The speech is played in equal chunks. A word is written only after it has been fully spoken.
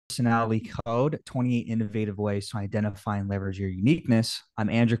Personality Code 28 Innovative Ways to Identify and Leverage Your Uniqueness. I'm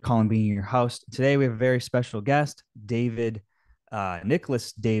Andrew Colombini, your host. Today we have a very special guest,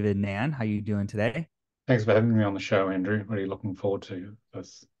 Nicholas David Ngan. How you doing today? Thanks for having me on the show, Andrew. Really looking forward to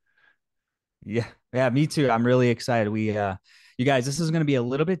this. Yeah, me too. I'm really excited. You guys, this is going to be a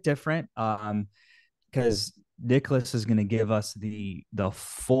little bit different. Because Nicholas is going to give us the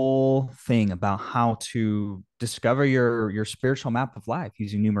full thing about how to discover your spiritual map of life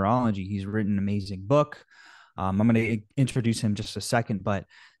using numerology. He's written an amazing book. I'm going to introduce him in just a second, but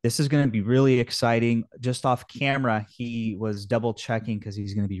this is going to be really exciting. Just off camera, he was double checking because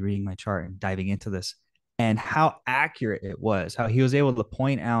he's going to be reading my chart and diving into this and how accurate it was, how he was able to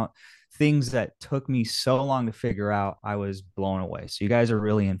point out things that took me so long to figure out. I was blown away. So you guys are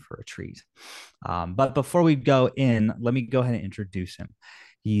really in for a treat. But before we go in, let me go ahead and introduce him.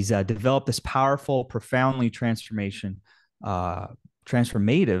 He's developed this powerful, profoundly uh,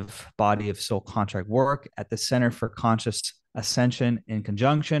 transformative body of soul contract work at the Center for Conscious Ascension in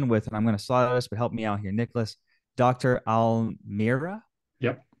conjunction with, and I'm going to slaughter this, but help me out here, Nicholas, Dr. Almira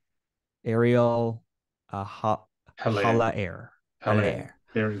Yep. Ariel Hilaire. Halaer. Hilaire.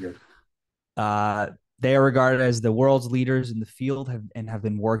 Very good. Uh, they are regarded as the world's leaders in the field and have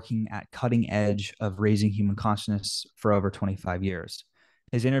been working at cutting edge of raising human consciousness for over 25 years.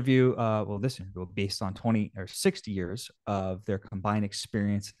 His interview, this interview based on 20 or 60 years of their combined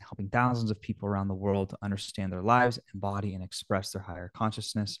experience in helping thousands of people around the world to understand their lives, embody and express their higher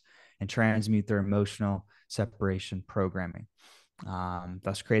consciousness, and transmute their emotional separation programming,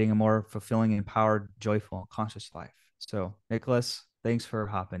 thus creating a more fulfilling, empowered, joyful, conscious life. So, Nicholas, thanks for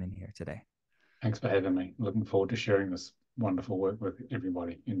hopping in here today. Thanks for having me. Looking forward to sharing this wonderful work with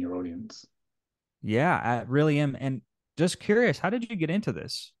everybody in your audience. Yeah, I really am. And just curious, how did you get into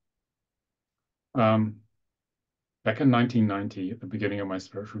this? Um, Back in 1990, at the beginning of my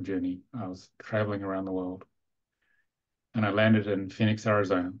spiritual journey, I was traveling around the world and I landed in Phoenix,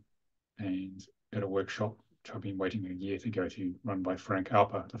 Arizona, and at a workshop which I've been waiting a year to go to, run by Frank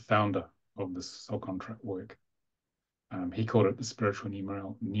Alper, the founder of this soul contract work. He called it the spiritual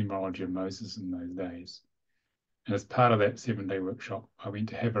numerology of Moses in those days. And as part of that 7-day workshop, I went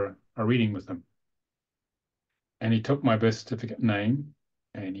to have a reading with him. And he took my birth certificate name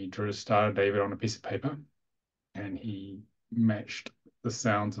and he drew a Star of David on a piece of paper and he matched the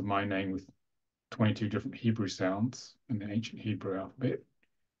sounds of my name with 22 different Hebrew sounds in the ancient Hebrew alphabet.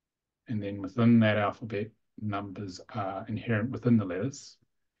 And then within that alphabet, numbers are inherent within the letters.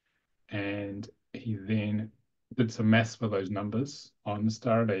 And he then did some maths for those numbers on the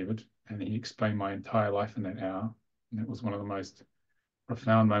Star of David and he explained my entire life in that hour. And it was one of the most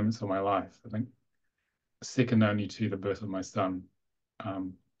profound moments of my life. I think second only to the birth of my son.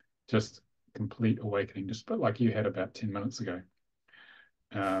 Um, just complete awakening, just like you had about 10 minutes ago,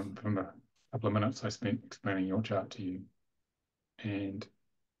 from the couple of minutes I spent explaining your chart to you. And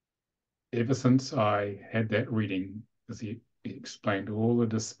ever since I had that reading, as he explained all the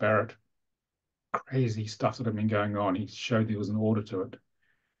disparate, crazy stuff that had been going on, he showed there was an order to it.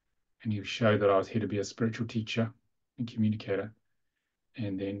 And he showed that I was here to be a spiritual teacher and communicator.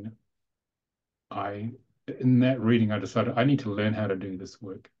 And then I, in that reading, I decided I need to learn how to do this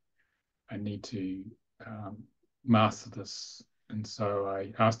work. I need to master this. And so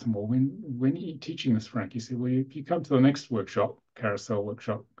I asked him, well, when are you teaching this, Frank? He said, well, you come to the next workshop, carousel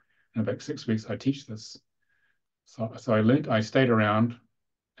workshop, in about 6 weeks, I teach this. So I stayed around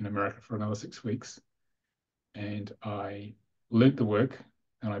in America for another 6 weeks and I learned the work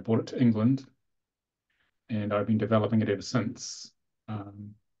and I brought it to England and I've been developing it ever since.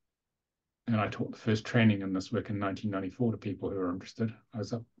 And I taught the first training in this work in 1994 to people who are interested. I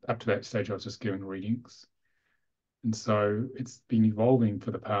was up to that stage, I was just giving readings. And so it's been evolving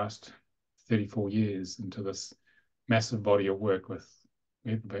for the past 34 years into this massive body of work with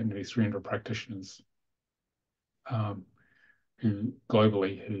about nearly 300 practitioners um, who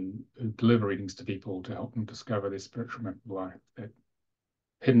globally who deliver readings to people to help them discover their spiritual map of life. That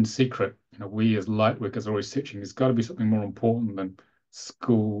hidden secret, we as light workers are always searching. There's got to be something more important than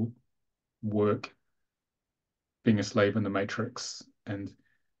school, work, being a slave in the matrix. And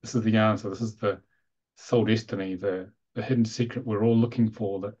this is the answer. This is the soul destiny, the hidden secret we're all looking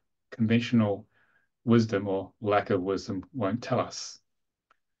for that conventional wisdom or lack of wisdom won't tell us.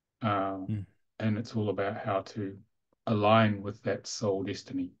 Mm. And it's all about how to align with that soul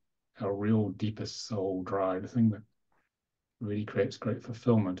destiny, our real deepest soul drive, the thing that really creates great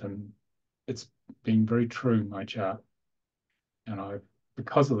fulfillment. And it's been very true, my chart. And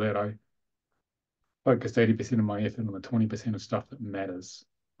because of that, I focused 80% of my effort on the 20% of stuff that matters.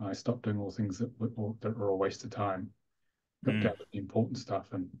 I stopped doing all things that were a waste of time. got Mm. down to the important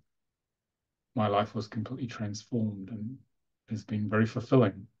stuff, and my life was completely transformed and has been very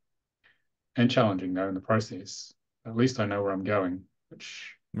fulfilling and challenging though in the process. At least I know where I'm going,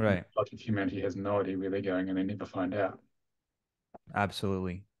 which a Right. lot of humanity has no idea where they're going and they never find out.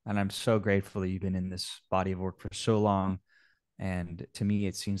 Absolutely. And I'm so grateful that you've been in this body of work for so long. And to me,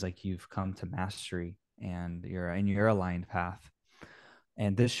 it seems like you've come to mastery and you're in your aligned path.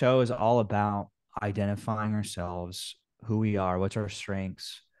 And this show is all about identifying ourselves, who we are, what's our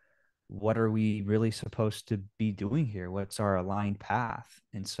strengths, what are we really supposed to be doing here? What's our aligned path?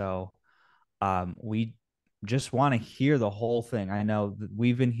 And so we just want to hear the whole thing. I know that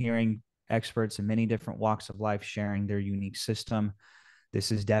we've been hearing experts in many different walks of life sharing their unique system.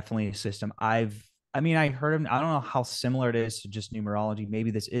 This is definitely a system I mean, I heard him. I don't know how similar it is to just numerology.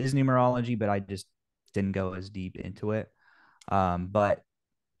 Maybe this is numerology, but I just didn't go as deep into it. But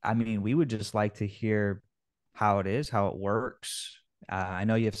I mean, we would just like to hear how it is, how it works. I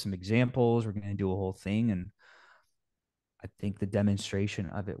know you have some examples. We're going to do a whole thing, and I think the demonstration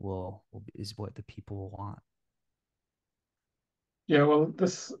of it will is what the people will want. Yeah, well,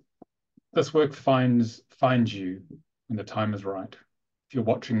 this work finds you when the time is right. If you're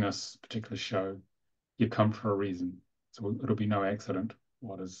watching this particular show, you've come for a reason. So it'll be no accident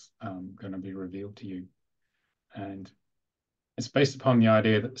what is going to be revealed to you. And it's based upon the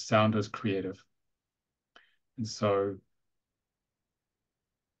idea that sound is creative. And so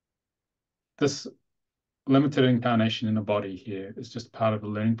this limited incarnation in a body here is just part of the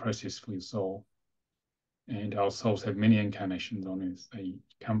learning process for your soul. And our souls have many incarnations on Earth. They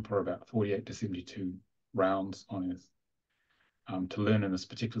come for about 48 to 72 rounds on Earth to learn in this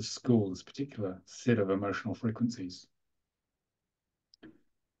particular school, this particular set of emotional frequencies.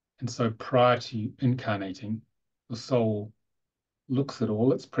 And so prior to incarnating, the soul looks at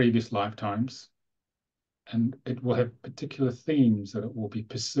all its previous lifetimes and it will have particular themes that it will be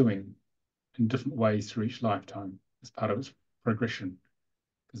pursuing in different ways through each lifetime as part of its progression.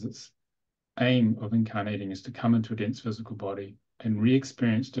 Because its aim of incarnating is to come into a dense physical body and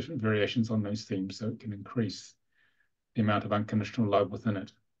re-experience different variations on those themes so it can increase the amount of unconditional love within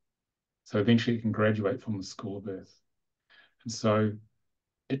it. So eventually it can graduate from the school of earth. And so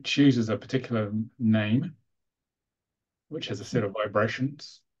it chooses a particular name, which has a set of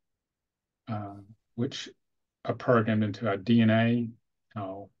vibrations, uh, which are programmed into our DNA,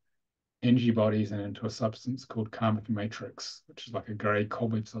 our energy bodies, and into a substance called karmic matrix, which is like a gray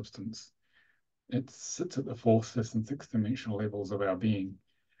cobweb substance. It sits at the fourth, fifth, and sixth dimensional levels of our being.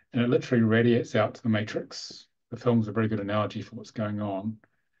 And it literally radiates out to the matrix. The film's a very good analogy for what's going on.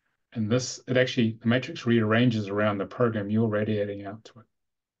 And the matrix rearranges around the program you're radiating out to it.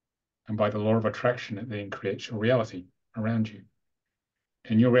 And by the law of attraction, it then creates your reality around you.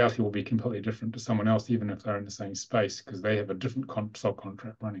 And your reality will be completely different to someone else, even if they're in the same space, because they have a different soul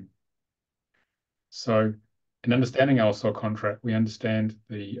contract running. So, in understanding our soul contract, we understand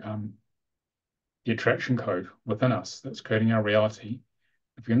the attraction code within us that's creating our reality.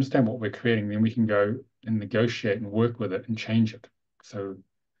 If we understand what we're creating, then we can go and negotiate and work with it and change it. So,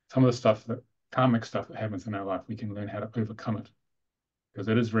 some of the stuff that karmic stuff that happens in our life, we can learn how to overcome it because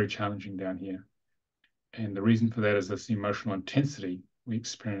it is very challenging down here. And the reason for that is this emotional intensity we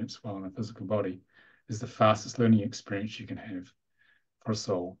experience while in a physical body is the fastest learning experience you can have for a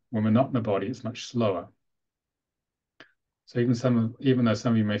soul. When we're not in a body, it's much slower. So even though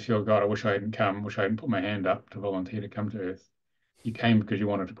some of you may feel, God, I wish I hadn't come, wish I hadn't put my hand up to volunteer to come to Earth, you came because you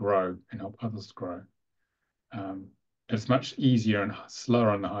wanted to grow and help others grow. Um, it's much easier and slower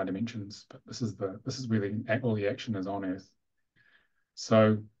on the higher dimensions, but this is really all the action is on Earth.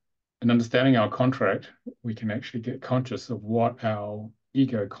 So in understanding our contract, we can actually get conscious of what our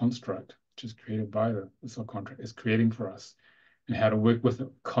ego construct, which is created by the soul contract, is creating for us and how to work with it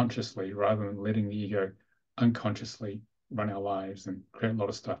consciously rather than letting the ego unconsciously run our lives and create a lot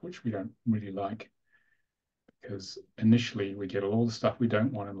of stuff which we don't really like. Because initially we get all the stuff we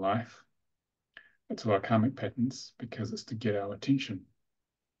don't want in life. That's our karmic patterns because it's to get our attention.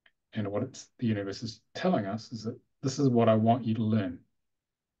 And the universe is telling us is that this is what I want you to learn.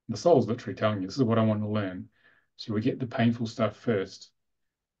 The soul's literally telling you, this is what I want to learn. So we get the painful stuff first.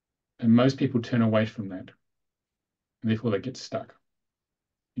 And most people turn away from that. And therefore they get stuck.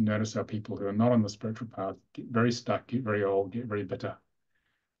 You notice how people who are not on the spiritual path get very stuck, get very old, get very bitter.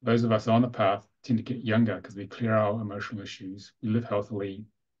 Those of us on the path tend to get younger because we clear our emotional issues. We live healthily.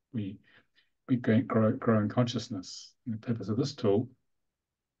 We grow in consciousness. And the purpose of this tool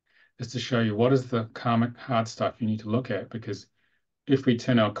is to show you what is the karmic hard stuff you need to look at, because if we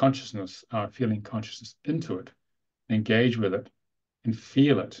turn our consciousness, our feeling consciousness into it, engage with it and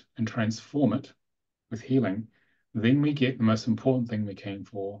feel it and transform it with healing, then we get the most important thing we came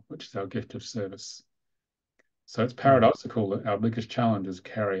for, which is our gift of service. So it's Mm, paradoxical that our biggest challenges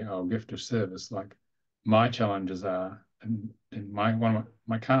carry our gift of service. Like my challenges are, in my one of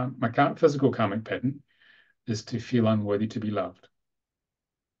my current physical karmic pattern is to feel unworthy to be loved.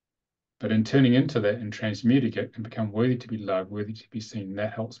 But in turning into that and transmuting it and become worthy to be loved, worthy to be seen,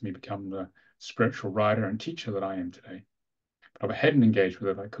 that helps me become the spiritual writer and teacher that I am today. But if I hadn't engaged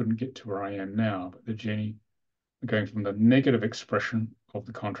with it, I couldn't get to where I am now. But the journey going from the negative expression of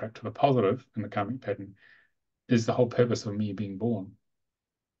the contract to the positive in the karmic pattern is the whole purpose of me being born.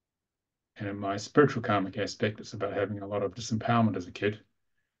 And in my spiritual karmic aspect, it's about having a lot of disempowerment as a kid,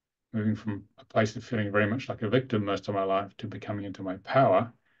 moving from a place of feeling very much like a victim most of my life to becoming into my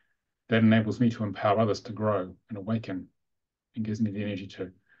power. That enables me to empower others to grow and awaken and gives me the energy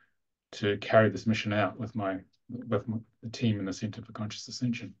to carry this mission out with the team in the Center for Conscious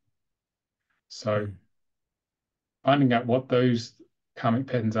Ascension. So mm, finding out what those karmic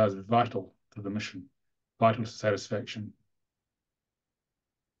patterns are is vital to the mission, vital to satisfaction.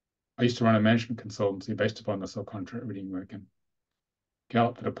 I used to run a management consultancy based upon the subcontract reading work and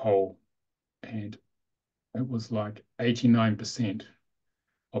galloped at a poll, and it was like 89%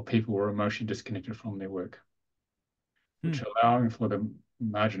 of people were emotionally disconnected from their work, which mm. allowing for the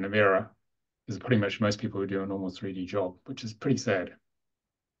margin of error is pretty much most people who do a normal 3D job, which is pretty sad.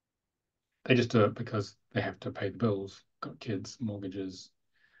 They just do it because they have to pay the bills, got kids, mortgages,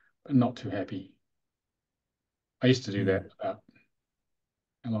 but not too happy. I used to do Mm. that about,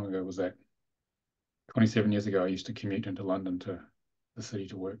 how long ago was that? 27 years ago, I used to commute into London to the city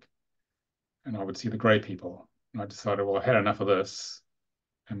to work, and I would see the grey people. And I decided, well, I had enough of this.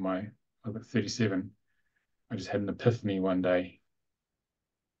 And I was 37. I just had an epiphany one day.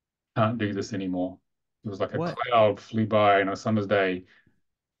 Can't do this anymore. It was like a What? cloud flew by on a summer's day,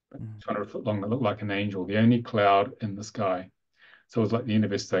 Mm. 200 foot long, that looked like an angel, the only cloud in the sky. So it was like the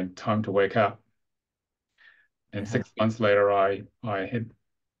universe saying, time to wake up. And Yeah. 6 months later, I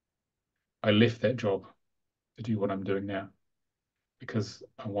left that job to do what I'm doing now because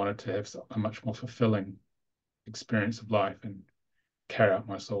I wanted to have a much more fulfilling experience of life and carry out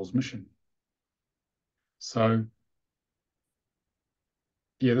my soul's mission. So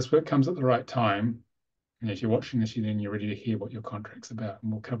yeah, this work comes at the right time. And as you're watching this, then you're ready to hear what your contract's about,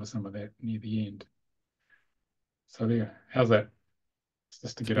 and we'll cover some of that near the end. So there, how's that?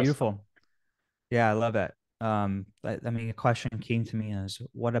 Just to It's get us. beautiful. Yeah, I love it. I mean, a question came to me is,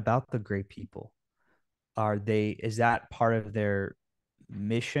 what about the great people? Is that part of their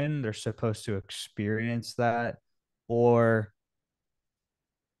mission? They're supposed to experience that, or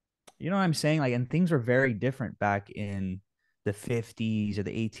you know what I'm saying? Like, and things were very different back in the 50s or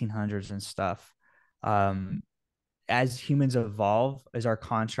the 1800s and stuff. Um, as humans evolve, is our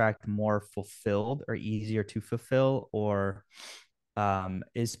contract more fulfilled or easier to fulfill, or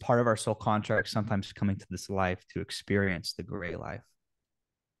is part of our soul contract sometimes coming to this life to experience the gray life?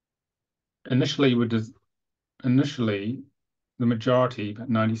 Initially, initially, the majority, about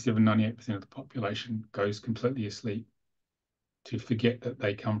 97, 98% of the population goes completely asleep to forget that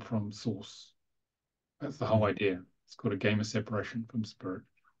they come from source. That's the whole Mm, idea. It's called a game of separation from spirit.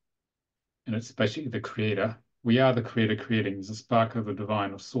 And it's basically the creator. We are the creator creating. There's a spark of the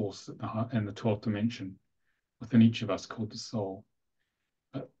divine of source in the 12th dimension within each of us called the soul.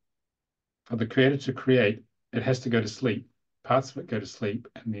 But for the creator to create, it has to go to sleep. Parts of it go to sleep,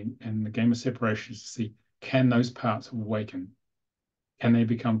 and the game of separation is to see, can those parts awaken? Can they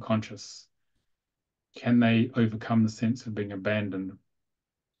become conscious? Can they overcome the sense of being abandoned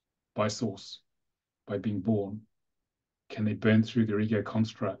by source, by being born? Can they burn through their ego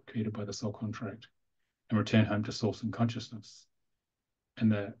construct created by the soul contract and return home to source and consciousness?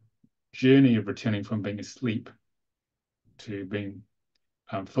 And the journey of returning from being asleep to being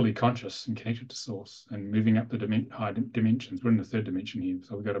fully conscious and connected to source and moving up the high dimensions. We're in the third dimension here,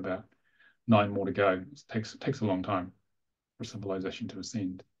 so we've got about 9 more to go. It takes a long time for civilization to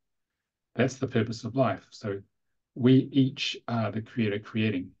ascend. That's the purpose of life. So we each are the creator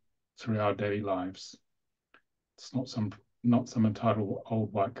creating through our daily lives. It's not some entitled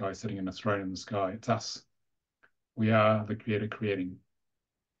old white guy sitting in a throne in the sky. It's us. We are the creator creating.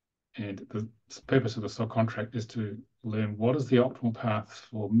 And the purpose of the soul contract is to learn what is the optimal path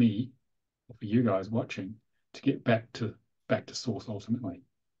for me, or for you guys watching, to get back to source ultimately.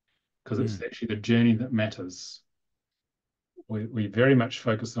 Because it's mm, actually the journey that matters. We very much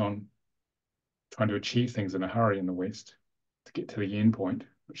focus on trying to achieve things in a hurry in the West to get to the end point,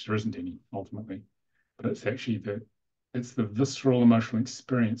 which there isn't any ultimately. But it's actually the visceral emotional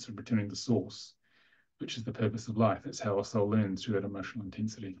experience of returning to source, which is the purpose of life. That's how our soul learns through that emotional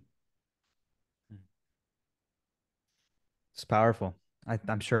intensity. mm. It's powerful.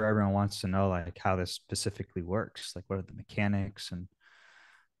 I'm sure everyone wants to know like how this specifically works. Like, what are the mechanics, and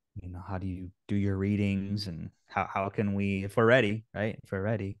how do you do your readings, and how can we, if we're ready, right? If we're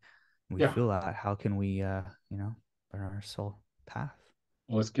ready, we Yeah, feel that. How can we, burn our soul path?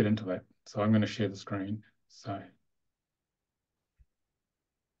 well, let's get into that. So I'm going to share the screen. So,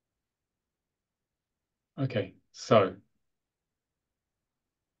 okay, so,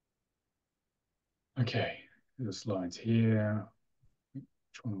 okay, the slides here.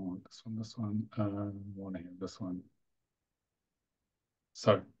 Which one I want? This one, this one. I want to have this one.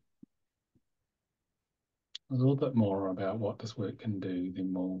 So, a little bit more about what this work can do,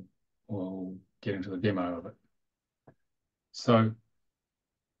 then we'll get into the demo of it. So,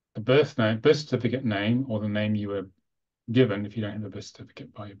 the birth certificate name, or the name you were given if you don't have a birth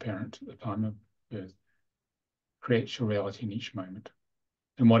certificate by your parent at the time of birth, creates your reality in each moment,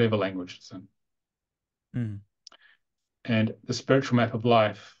 in whatever language it's in. Mm. And the spiritual map of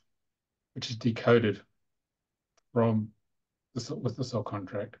life, which is decoded from with the soul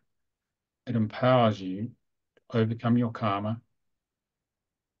contract, it empowers you to overcome your karma,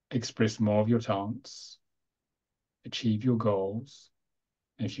 express more of your talents, achieve your goals.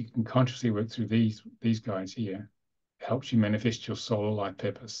 And if you can consciously work through these guides here, it helps you manifest your soul life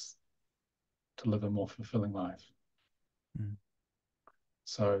purpose to live a more fulfilling life. Mm.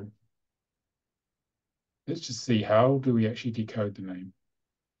 So let's just see, how do we actually decode the name?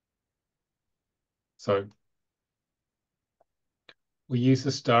 So we use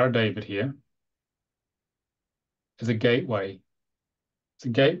the Star of David here as a gateway. It's a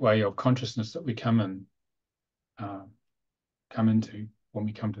gateway of consciousness that we uh, come into when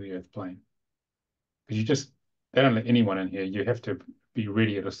we come to the earth plane. Because they don't let anyone in here. You have to be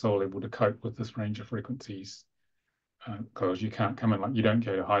ready at a soul level to cope with this range of frequencies. Because you can't come in, like, you don't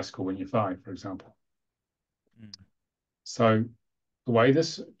go to high school when you're 5, for example. Mm. So the way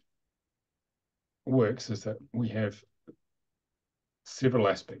this works is that we have several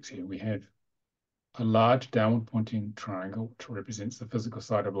aspects here. We have a large downward pointing triangle, which represents the physical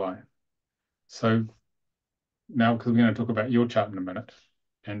side of life. So now, because we're going to talk about your chart in a minute,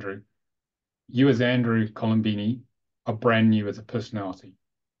 Andrew, you as Andrew Colombini are brand new as a personality.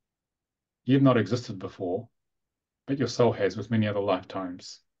 You've not existed before, but your soul has with many other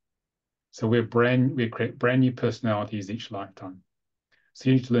lifetimes. So we create brand new personalities each lifetime. So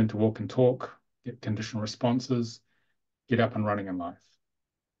you need to learn to walk and talk, get conditional responses, get up and running in life.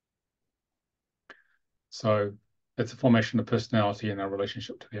 So it's a formation of personality in our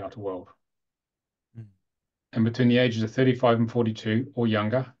relationship to the outer world. Mm. And between the ages of 35 and 42, or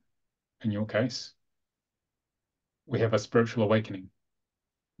younger, in your case, we have a spiritual awakening.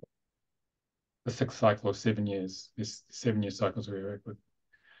 The sixth cycle of 7 years. There's 7-year cycles we work with.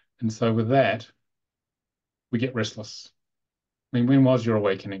 And so with that, we get restless. I mean, when was your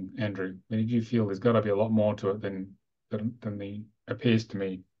awakening, Andrew? When did you feel there's got to be a lot more to it than the appears to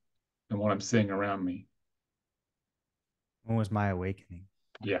me, than what I'm seeing around me? When was my awakening?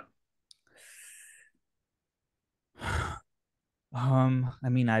 Yeah. I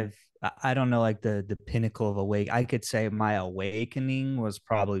mean, I don't know, like the pinnacle of awake. I could say my awakening was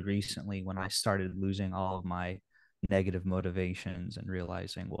probably recently when I started losing all of my negative motivations and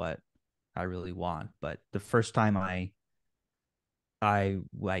realizing what I really want. But the first time I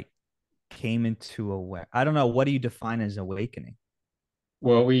like came into aware, I don't know, what do you define as awakening?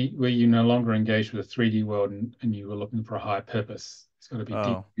 Well, were you no longer engaged with the 3D world, and you were looking for a higher purpose? It's got to be deep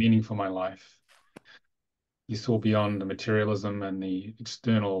Oh, meaning for my life. You saw beyond the materialism and the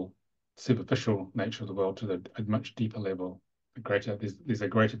external, superficial nature of the world to a much deeper level. There's a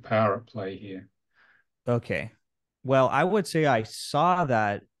greater power at play here. okay. Well, I would say I saw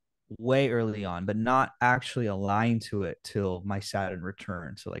that way early on, but not actually aligned to it till my Saturn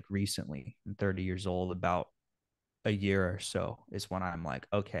return. So like recently, I'm 30 years old, about a year or so is when I'm like,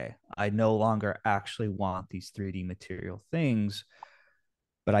 okay, I no longer actually want these 3D material things,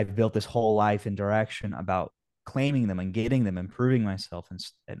 but I've built this whole life and direction about claiming them and getting them, improving myself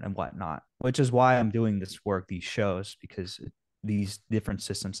and whatnot, which is why I'm doing this work, these shows, because these different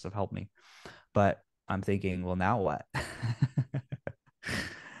systems have helped me. But I'm thinking, well, now what?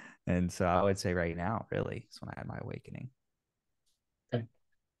 And so I would say right now, really, is when I had my awakening. Okay.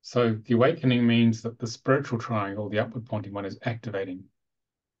 So the awakening means that the spiritual triangle, the upward pointing one, is activating.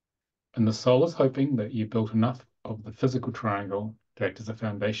 And the soul is hoping that you built enough of the physical triangle to act as a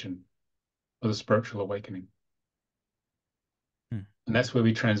foundation for the spiritual awakening. Hmm. And that's where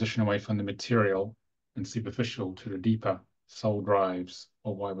we transition away from the material and superficial to the deeper soul drives,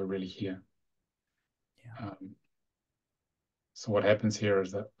 or why we're really here. Yeah. Um, so what happens here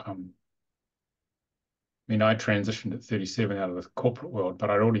is that mean, I transitioned at 37 out of the corporate world, but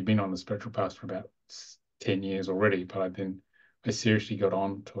I'd already been on the spiritual path for about 10 years already. But I seriously got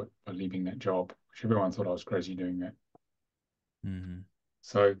on to it by leaving that job, which everyone thought I was crazy doing that. Mm-hmm.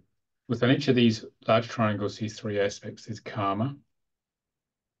 So within each of these large triangles, these three aspects, there's karma,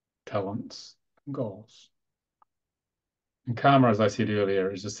 talents, and goals. And karma, as I said earlier,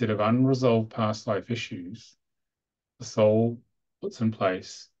 is a set of unresolved past life issues the soul puts in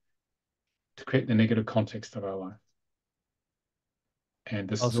place to create the negative context of our life. And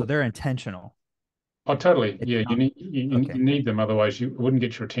this Oh, is so all, they're intentional. oh, totally. It's Yeah, not you okay. need them, otherwise you wouldn't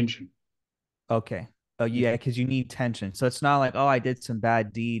get your attention. Okay. Oh Yeah, yeah, because you need tension. So it's not like, oh, I did some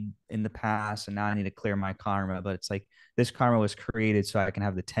bad deed in the past and now I need to clear my karma. But it's like this karma was created so I can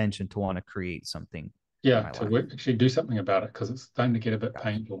have the tension to want to create something in yeah, my to life. actually do something about it because it's starting to get a bit Gotcha.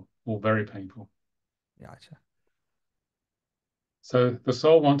 painful or very painful. Gotcha. So the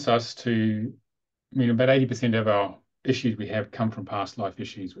soul wants us to, I mean, about 80% of our issues we have come from past life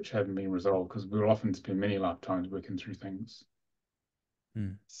issues which haven't been resolved because we'll often spend many lifetimes working through things.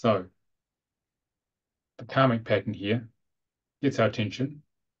 Mm. So the karmic pattern here gets our attention,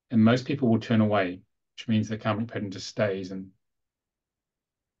 and most people will turn away, which means the karmic pattern just stays and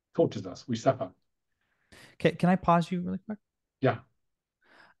tortures us. We suffer. Can I pause you really quick? Yeah,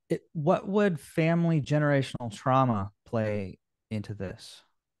 What would family generational trauma play into this?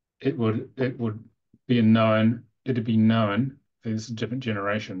 it would be known, it'd be known there's different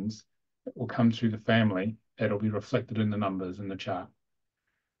generations that will come through the family. It'll be reflected in the numbers in the chart.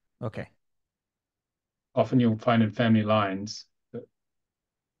 Okay. Often you'll find in family lines that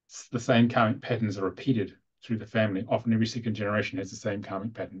the same karmic patterns are repeated through the family. Often every second generation has the same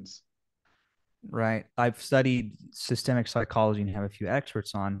karmic patterns. Right. I've studied systemic psychology and have a few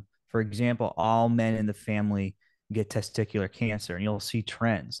experts on. For example, all men in the family get testicular cancer, and you'll see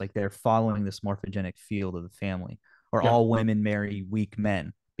trends like they're following this morphogenic field of the family, or Yeah, all women marry weak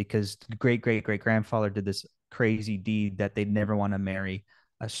men because the great great great grandfather did this crazy deed that they'd never want to marry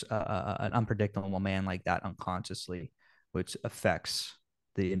an unpredictable man like that unconsciously, which affects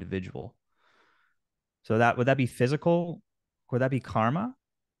the individual. So that would that be physical? Would that be karma?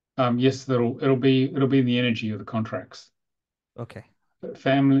 yes, it'll be in the energy of the contracts. Okay. But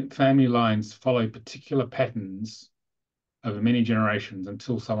family lines follow particular patterns over many generations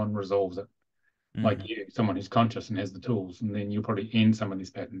until someone resolves it. Like Mm, you, someone who's conscious and has the tools, and then you'll probably end some of these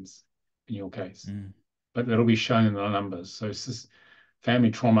patterns in your case. mm. But it'll be shown in the numbers. So it's just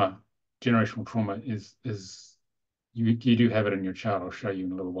family trauma, generational trauma is you do have it in your chart. I'll show you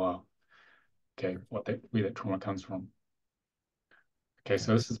in a little while. Okay, what that where that trauma comes from. Okay, so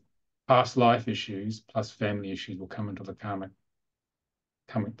Thanks. this is past life issues plus family issues will come into the karmic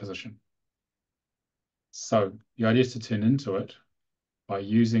position. So the idea is to turn into it by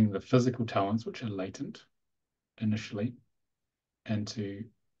using the physical talents which are latent initially and to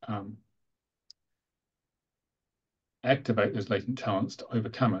um, activate those latent talents to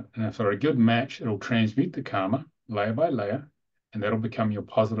overcome it. And if they're a good match, it'll transmute the karma layer by layer, and that'll become your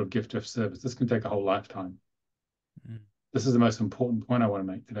positive gift of service. This can take a whole lifetime. Mm, This is the most important point I want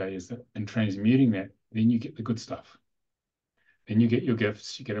to make today is that in transmuting that, then you get the good stuff. Then you get your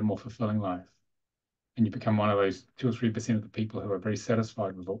gifts, you get a more fulfilling life, and you become one of those 2 or 3% of the people who are very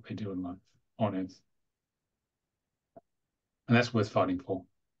satisfied with what they do in life on earth. And that's worth fighting for.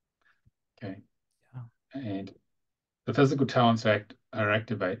 Okay. yeah. And the physical talents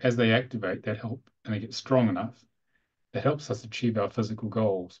activate. As they activate, that help and they get strong enough, that helps us achieve our physical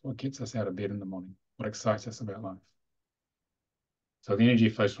goals, what gets us out of bed in the morning, what excites us about life. So the energy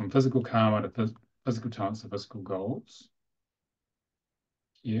flows from physical karma to physical talents to physical goals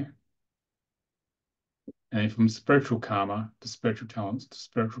here. And from spiritual karma to spiritual talents to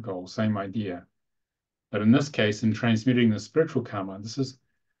spiritual goals, same idea. But in this case, in transmuting the spiritual karma, this is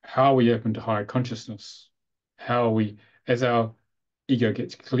how we open to higher consciousness, how we, as our ego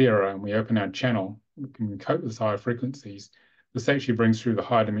gets clearer and we open our channel, we can cope with higher frequencies. This actually brings through the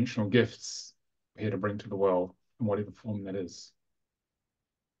higher dimensional gifts we're here to bring to the world in whatever form that is.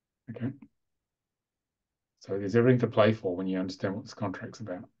 Okay. So there's everything to play for when you understand what this contract's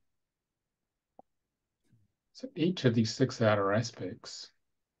about. So each of these six outer aspects,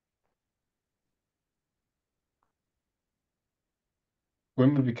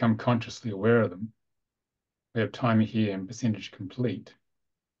 when we become consciously aware of them, we have time here and percentage complete.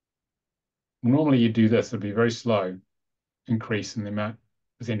 Normally you do this, it'd be very slow increase in the amount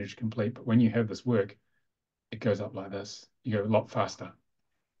percentage complete. But when you have this work, it goes up like this. You go a lot faster.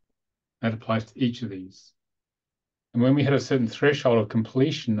 That applies to each of these. And when we hit a certain threshold of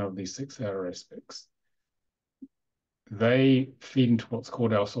completion of these six outer aspects, they feed into what's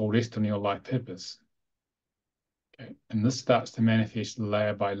called our soul destiny or life purpose. Okay? And this starts to manifest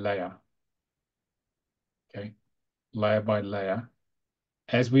layer by layer. Okay, layer by layer,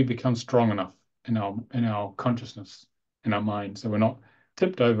 as we become strong enough in our consciousness, in our mind, so we're not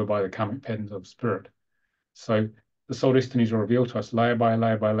tipped over by the karmic patterns of spirit. So the soul destinies are revealed to us layer by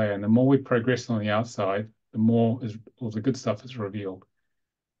layer by layer, and the more we progress on the outside, the more all the good stuff is revealed.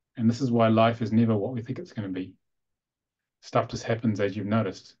 And this is why life is never what we think it's going to be. Stuff just happens, as you've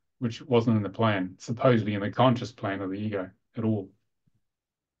noticed, which wasn't in the plan, supposedly in the conscious plan of the ego at all.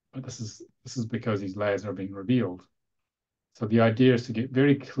 But this is because these layers are being revealed. So the idea is to get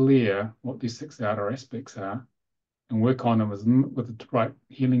very clear what these 6 outer aspects are and work on them with the right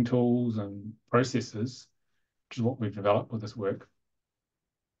healing tools and processes, which is what we've developed with this work.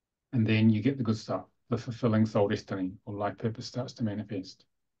 And then you get the good stuff. The fulfilling soul destiny or life purpose starts to manifest.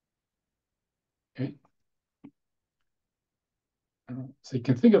 Okay. So you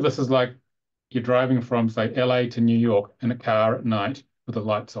can think of this as like you're driving from, say, LA to New York in a car at night with the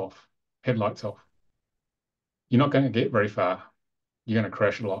lights off, headlights off. You're not going to get very far. You're going to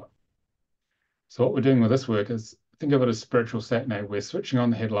crash a lot. So what we're doing with this work is think of it as spiritual sat nav. We're switching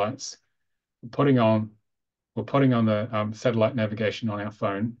on the headlights, we're putting on the satellite navigation on our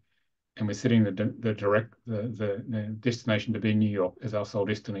phone, and we're setting the destination to be New York as our soul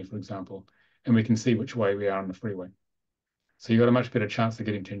destiny, for example, and we can see which way we are on the freeway. So you've got a much better chance of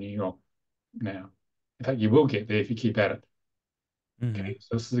getting to New York now. In fact, you will get there if you keep at it. Mm-hmm. Okay,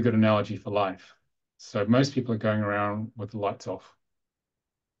 so this is a good analogy for life. So most people are going around with the lights off,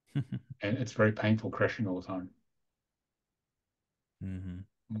 and it's very painful crashing all the time.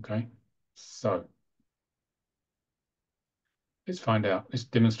 Mm-hmm. Okay, so let's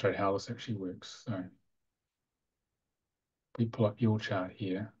demonstrate how this actually works. So we pull up your chart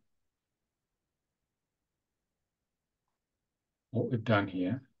here. What we've done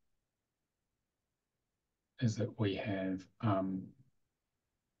here is that we have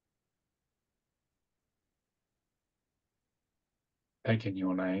taken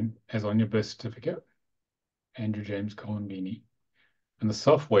your name as on your birth certificate, Andrew James Colombini, and the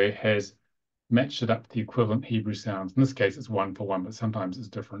software has matched it up to the equivalent Hebrew sounds. In this case, it's 1 for 1, but sometimes it's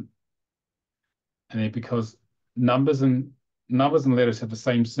different. And then because numbers and letters have the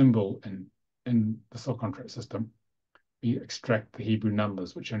same symbol in the soul contract system, we extract the Hebrew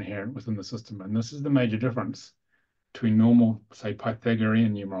numbers which are inherent within the system. And this is the major difference between normal, say,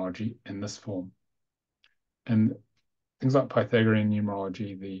 Pythagorean numerology in this form. And things like Pythagorean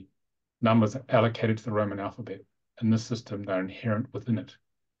numerology, the numbers are allocated to the Roman alphabet. In this system, they're inherent within it,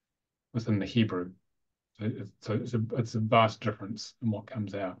 within the Hebrew. So it's a vast difference in what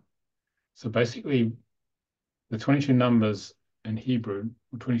comes out. So basically, the 22 numbers in Hebrew,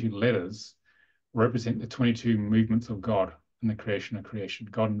 or 22 letters, represent the 22 movements of God in the creation of creation,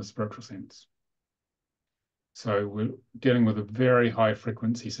 God in the spiritual sense. So we're dealing with a very high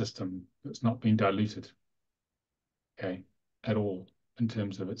frequency system that's not been diluted, okay, at all in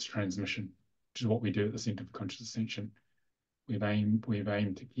terms of its transmission, which is what we do at the Center for Conscious Ascension. We've aimed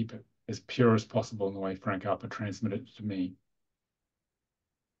to keep it as pure as possible in the way Frank Harper transmitted it to me.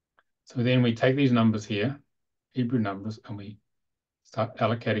 So then we take these numbers here, Hebrew numbers, and we start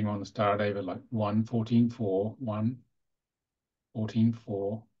allocating on the Star of David like 1, 14, 4, 1, 14,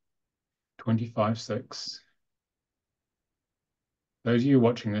 4, 25, 6. Those of you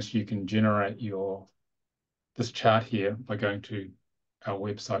watching this, you can generate this chart here by going to our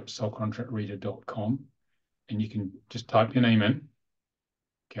website, soulcontractreader.com, and you can just type your name in,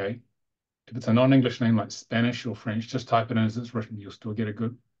 okay? If it's a non-English name like Spanish or French, just type it in as it's written. You'll still get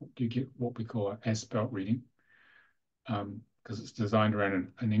you get what we call an as-spelt reading, because it's designed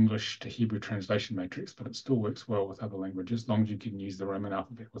around an English to Hebrew translation matrix, but it still works well with other languages as long as you can use the Roman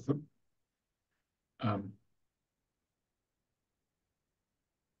alphabet with them.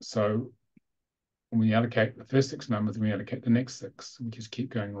 So when we allocate the first 6 numbers, we allocate the next 6. We just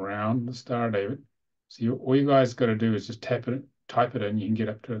keep going around the Star of David. So all you guys got to do is just type it in. You can get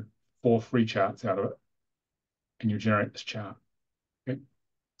up to 4 free charts out of it, and you generate this chart. Okay,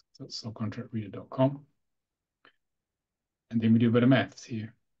 so it's soulcontractreader.com. And then we do a bit of maths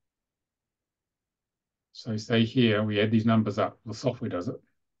here. So say here, we add these numbers up. The software does it.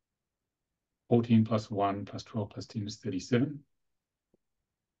 14 plus 1 plus 12 plus 10 is 37.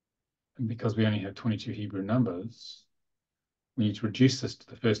 And because we only have 22 Hebrew numbers, we need to reduce this to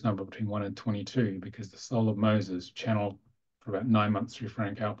the first number between 1 and 22, because the soul of Moses channeled for about 9 months through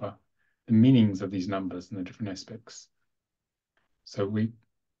Frank Halper the meanings of these numbers and the different aspects. So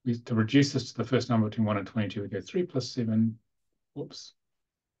to reduce this to the first number between 1 and 22, we go 3 plus 7, whoops,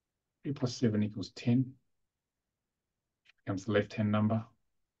 3 plus 7 equals 10, becomes the left-hand number.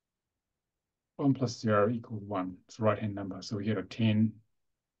 1 plus 0 equals 1. It's a right-hand number. So we get a 10,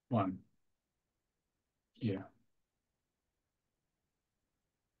 1 here.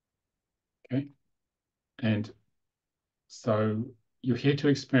 Okay. And so you're here to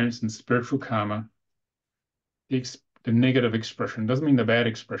experience in spiritual karma the negative expression. Doesn't mean the bad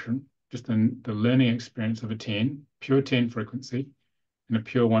expression, just the learning experience of a 10, pure 10 frequency, and a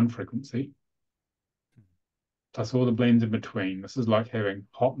pure 1 frequency, plus all the blends in between. This is like having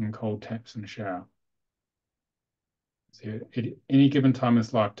hot and cold taps in a shower. So at any given time in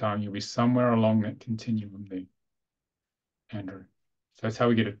this lifetime, you'll be somewhere along that continuum there, Andrew. So that's how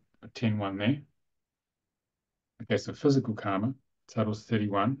we get a 10-1 there. Okay, so physical karma totals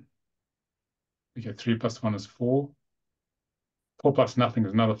 31. We get 3 plus 1 is 4. 4 plus nothing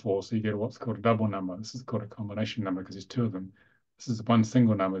is another 4, so you get what's called a double number. This is called a combination number because there's two of them. This is one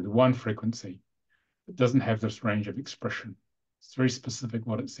single number, the one frequency. It doesn't have this range of expression. It's very specific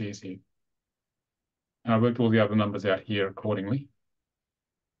what it says here. And I worked all the other numbers out here accordingly.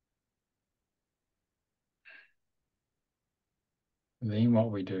 And then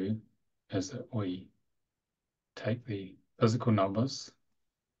what we do is that we take the physical numbers,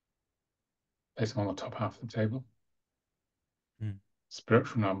 place them on the top half of the table.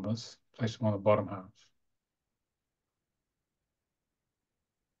 Spiritual numbers, place them on the bottom half.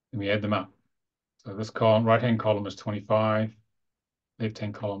 And we add them up. So this column, right-hand column is 25,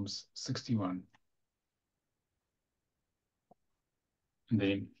 left-hand column's 61. And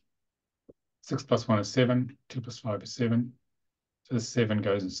then 6 plus 1 is 7, 2 plus 5 is 7. So this 7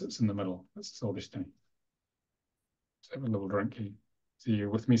 goes and sits in the middle. That's all this thing. Let's have a little drink here. So you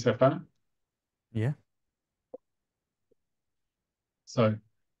with me so far? Yeah. So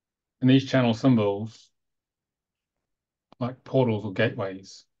in these channel symbols, like portals or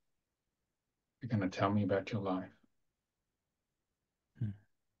gateways, you're going to tell me about your life.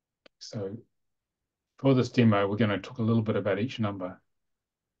 So for this demo, we're going to talk a little bit about each number.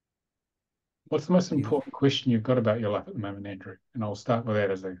 What's the most Beautiful. important question you've got about your life at the moment, Andrew? And I'll start with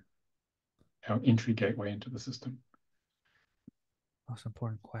that as our entry gateway into the system. Most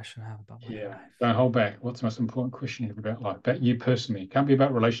important question I have about my Yeah, life. don't hold back. What's the most important question you have about life? About you personally. It can't be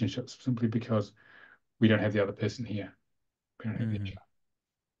about relationships simply because we don't have the other person here. We don't have the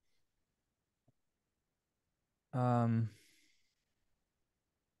Mm. Um,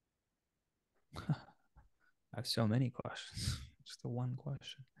 I have so many questions. Just the one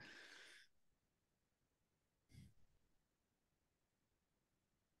question.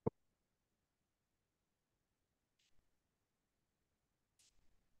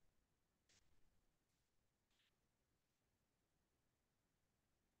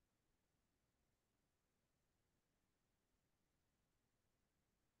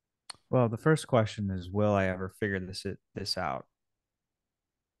 Well, the first question is, will I ever figure this out?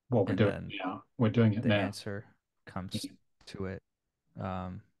 what we're And doing then now. We're doing it the now. answer comes Yeah. to it.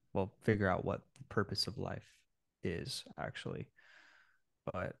 Well, figure out what the purpose of life is actually.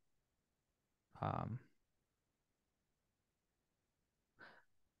 But um,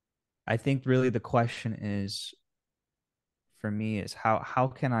 I think really the question is for me is how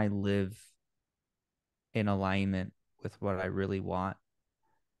can I live in alignment with what I really want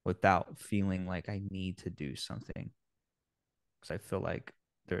without feeling like I need to do something? Because I feel like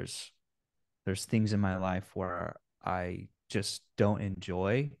there's there's things in my life where I just don't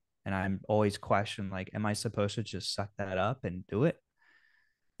enjoy, and I'm always questioning like, am I supposed to just suck that up and do it?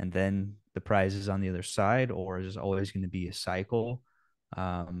 And then the prize is on the other side, or is it always going to be a cycle?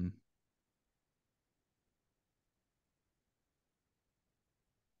 Um,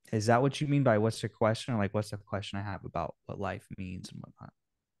 is that what you mean by what's the question? Or like, what's the question I have about what life means and whatnot?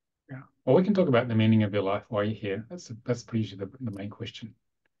 Yeah. Well, we can talk about the meaning of your life while you're here. That's usually the main question.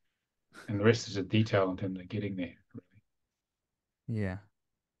 And the rest is a detail in terms of getting there, really. Yeah.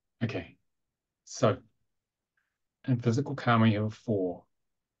 Okay. So in physical karma, you have a 4.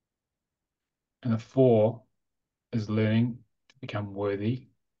 And the 4 is learning to become worthy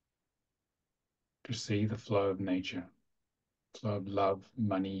to see the flow of nature, flow of love,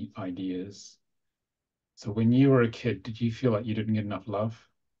 money, ideas. So when you were a kid, did you feel like you didn't get enough love?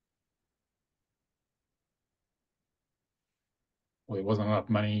 Or there wasn't enough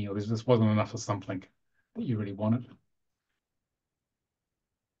money, or this wasn't enough of something that you really wanted?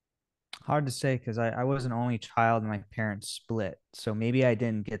 Hard to say because I was an only child and my parents split. So maybe I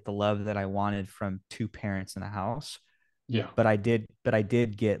didn't get the love that I wanted from two parents in a house, Yeah. but I did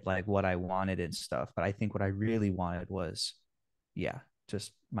get like what I wanted and stuff. But I think what I really wanted was, yeah,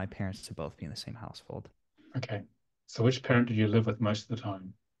 just my parents to both be in the same household. Okay. So which parent did you live with most of the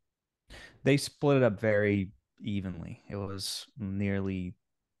time? They split it up very evenly. It was nearly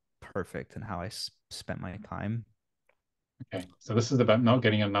perfect in how I spent my time. Okay, so this is about not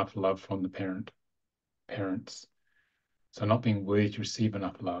getting enough love from the parents. So not being worthy to receive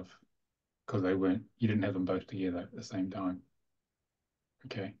enough love because you didn't have them both together at the same time.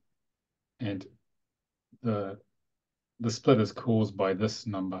 Okay, and the the split is caused by this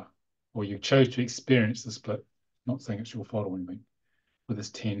number, or you chose to experience the split. Not saying it's your fault or anything, with this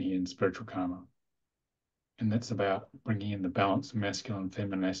 10 here in spiritual karma. And that's about bringing in the balanced masculine and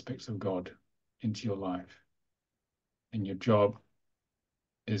feminine aspects of God into your life. And your job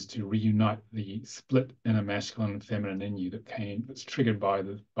is to reunite the split inner masculine and feminine in you that's triggered by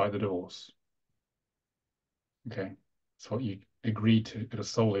the divorce. Okay. It's what you agreed to at a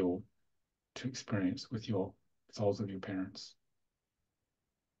soul level to experience with your souls of your parents.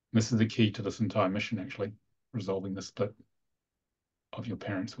 And this is the key to this entire mission, actually, resolving the split of your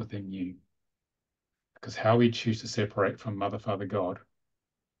parents within you. Because how we choose to separate from Mother, Father, God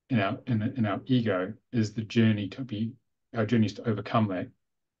in our ego is the journey to be our journey is to overcome that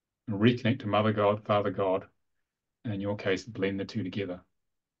and reconnect to Mother God, Father God, and in your case, blend the two together.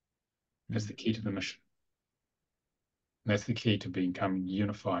 That's the key to the mission. And that's the key to becoming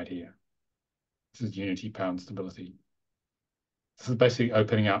unified here. This is unity, power, and stability. This is basically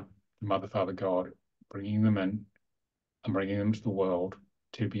opening up the Mother, Father, God, bringing them in and bringing them to the world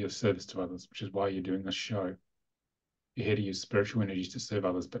to be of service to others, which is why you're doing this show. You're here to use spiritual energies to serve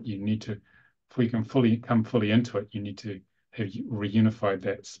others, but you need to, before you can come fully into it, you need to have reunified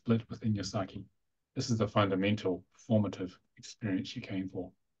that split within your psyche. This is the fundamental formative experience you came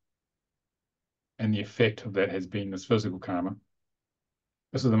for. And the effect of that has been this physical karma.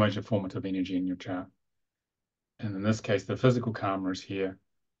 This is the major formative energy in your chart. And in this case, the physical karma is here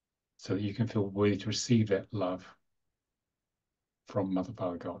so that you can feel worthy to receive that love from Mother,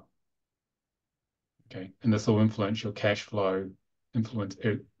 Father, God. Okay. And this will influence your cash flow, influence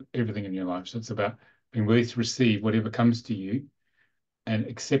everything in your life. So it's about being worthy to receive whatever comes to you and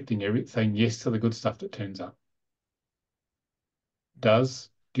accepting everything, saying yes to the good stuff that turns up. Do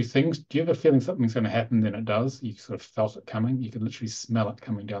you have a feeling something's going to happen, then it does? You sort of felt it coming. You could literally smell it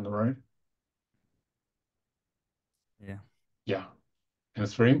coming down the road. Yeah. Yeah. And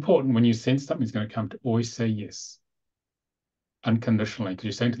it's very important when you sense something's going to come to always say yes unconditionally, because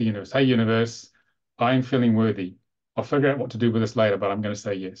you're saying to the universe, hey, universe, I am feeling worthy. I'll figure out what to do with this later, but I'm going to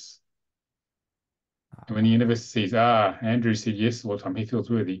say yes. And when the universe sees, Andrew said yes all the time, he feels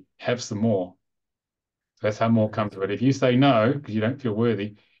worthy, have some more. So that's how more comes of it. If you say no because you don't feel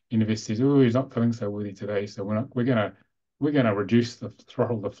worthy, universe says, oh, he's not feeling so worthy today. So we're gonna reduce the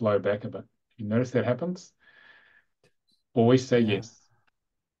throttle the flow back a bit. You notice that happens? Always say Yeah. yes.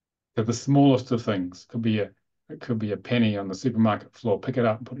 To the smallest of things. It could be a penny on the supermarket floor. Pick it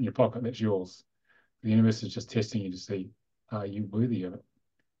up and put it in your pocket. That's yours. The universe is just testing you to see, are you worthy of it?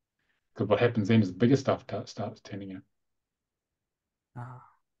 Because what happens then is bigger stuff starts turning up.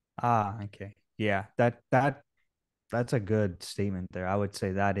 Ah, okay. Yeah, that's a good statement there. I would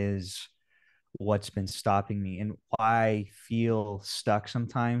say that is what's been stopping me and why I feel stuck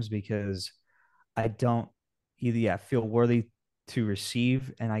sometimes because I don't either feel worthy to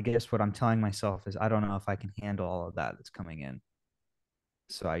receive. And I guess what I'm telling myself is I don't know if I can handle all of that that's coming in.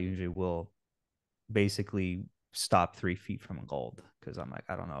 So I usually will basically stop 3 feet from gold because I'm like,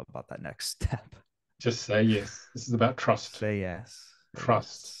 I don't know about that next step. Just say yes. This is about trust. Say yes. Say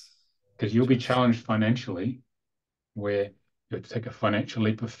Trust. yes. Because you'll be Trust. challenged financially where you have to take a financial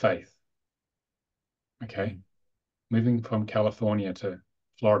leap of faith. Okay. Mm. Moving from California to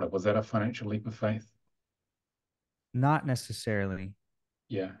Florida, was that a financial leap of faith? Not necessarily.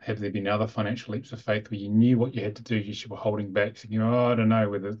 Yeah. Have there been other financial leaps of faith where you knew what you had to do, you were holding back, thinking, oh, I don't know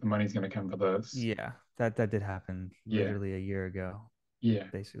whether the money's going to come for this? Yeah, that did happen Yeah. literally a year ago, Yeah.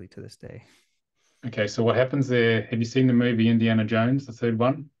 basically to this day. Okay. So what happens there? Have you seen the movie Indiana Jones, the third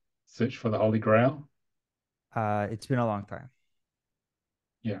one? Search for the Holy Grail? It's been a long time.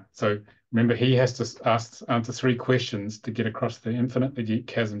 Yeah. So remember, he has to answer three questions to get across the infinitely deep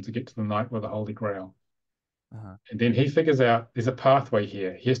chasm to get to the night with the Holy Grail. Uh-huh. And then he figures out there's a pathway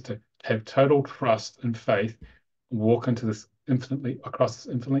here. He has to have total trust and faith, walk into this across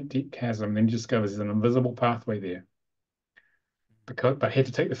this infinitely deep chasm, and then he discovers there's an invisible pathway there. But he had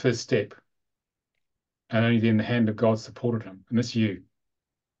to take the first step, and only then the hand of God supported him. And that's you.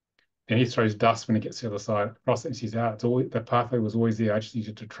 Then he throws dust when he gets to the other side. Across it, and says, it's always the pathway was always there. I just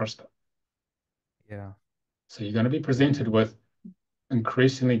needed to trust it. Yeah. So you're going to be presented with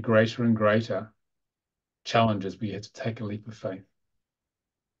increasingly greater and greater challenges where you have to take a leap of faith.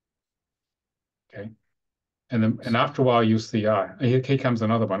 Okay. And after a while, you'll see, here comes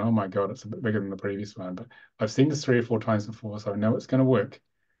another one. Oh my God, it's a bit bigger than the previous one. But I've seen this 3 or 4 times before, so I know it's going to work.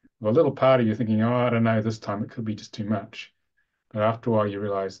 Well, a little part of you thinking, oh, I don't know, this time it could be just too much. But after a while, you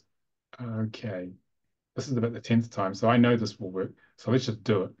realize, okay, this is about the 10th time, so I know this will work. So let's just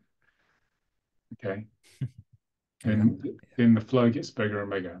do it. Okay. Yeah. And then the flow gets bigger and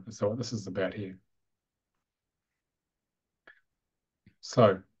bigger. That's what this is about here.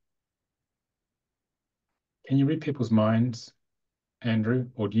 So, can you read people's minds, Andrew,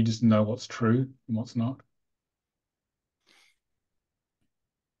 or do you just know what's true and what's not?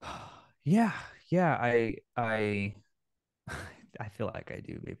 Yeah. Yeah. I feel like I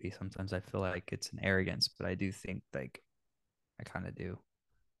do. Maybe sometimes I feel like it's an arrogance, but I do think like I kind of do.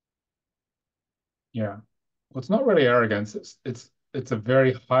 Yeah. Well, it's not really arrogance. It's a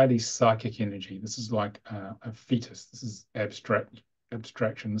very highly psychic energy. This is like a fetus. This is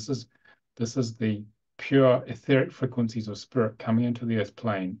abstraction. This is the pure etheric frequencies of spirit coming into the earth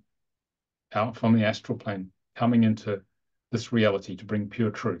plane, out from the astral plane, coming into this reality to bring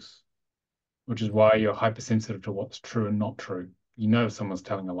pure truth, which is why you're hypersensitive to what's true and not true. You know if someone's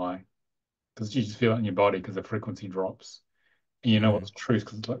telling a lie because you just feel it in your body because the frequency drops. And you know Mm-hmm. what's truth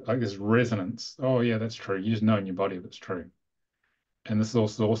because it's like this resonance. Oh yeah, that's true. You just know in your body if it's true. And this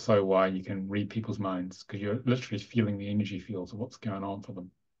is also why you can read people's minds because you're literally feeling the energy fields of what's going on for them.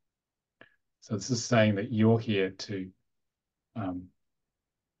 So this is saying that you're here to um,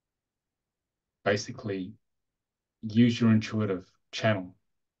 basically use your intuitive channel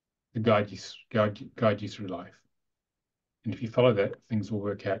to guide you through life. And if you follow that, things will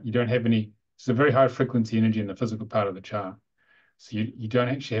work out. You don't have any. It's a very high frequency energy in the physical part of the chart, so you don't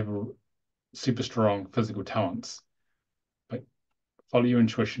actually have a super strong physical talents, but follow your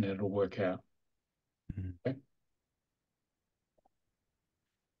intuition and it'll work out. Mm-hmm. Okay?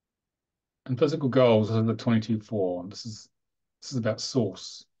 And physical goals are the 22-4. This is about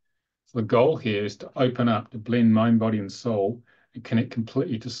source. So the goal here is to open up, to blend mind, body, and soul, and connect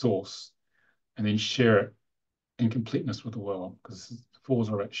completely to source, and then share it in completeness with the world, because fours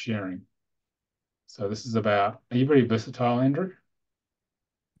are about sharing. So this is about, are you very versatile, Andrew?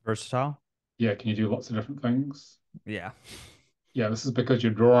 Versatile. Yeah, can you do lots of different things? Yeah. Yeah, this is because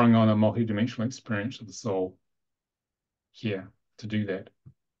you're drawing on a multidimensional experience of the soul here to do that.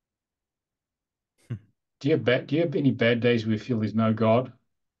 Do you have any bad days where you feel there's no God?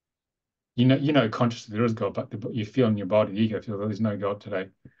 You know consciously there is God, but you feel in your body, the ego feels there's no God today.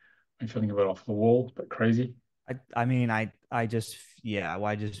 I'm feeling a bit off the wall, a bit crazy. I mean, I just, yeah, well,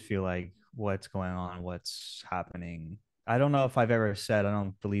 I just feel like what's going on, what's happening. I don't know if I've ever said I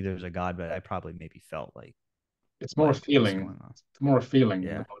don't believe there's a God, but I probably maybe felt It's more a like what's feeling. going on. It's more a feeling in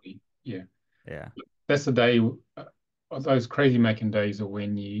the Yeah. body. Yeah, Yeah. that's the day. Those crazy making days are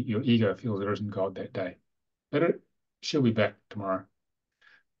when your ego feels there isn't God that day. But she'll be back tomorrow.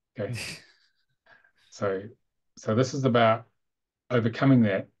 Okay, so this is about overcoming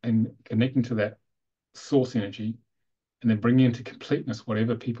that and connecting to that source energy, and then bringing into completeness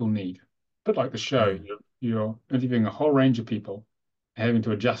whatever people need. But like the show, Mm, you're interviewing a whole range of people, having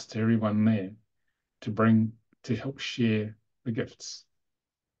to adjust to everyone there to bring to help share the gifts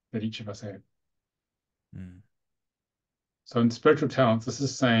that each of us have. mm, So in spiritual talents, this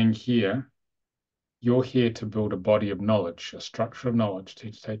is saying here, you're here to build a body of knowledge, a structure of knowledge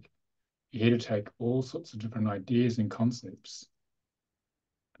to take, you're here to take all sorts of different ideas and concepts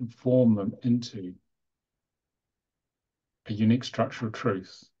and form them into a unique structure of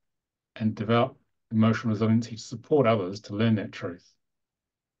truth and develop emotional resiliency to support others to learn that truth.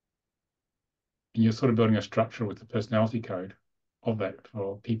 And you're sort of building a structure with the personality code of that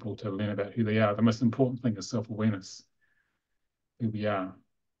for people to learn about who they are. The most important thing is self-awareness, who we are.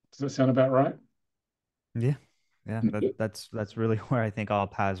 Does that sound about right? yeah. Yeah. That's really where I think all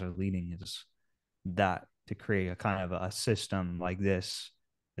paths are leading is that to create a kind of a system like this,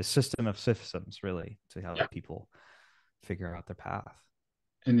 a system of systems really to Yeah. help people figure out their path.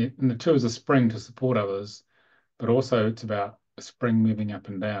 And the two is a spring to support others, but also it's about a spring moving up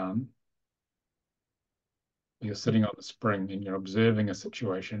and down. You're sitting on the spring and you're observing a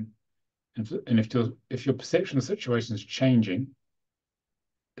situation. And if your perception of the situation is changing,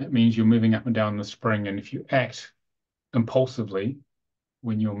 that means you're moving up and down the spring. And if you act impulsively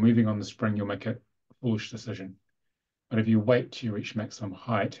when you're moving on the spring, you'll make a foolish decision. But if you wait till you reach maximum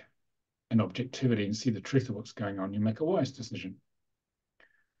height and objectivity and see the truth of what's going on, you make a wise decision.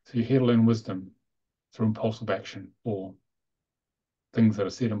 So you're here to learn wisdom through impulsive action or things that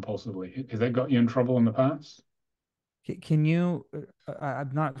are said impulsively. Has that got you in trouble in the past? Can you? I'm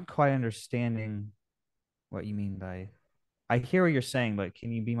not quite understanding what you mean by. I hear what you're saying, but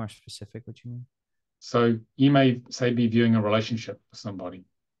can you be more specific? What you mean? So you may say be viewing a relationship with somebody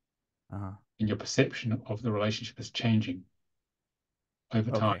Uh huh. and your perception of the relationship is changing.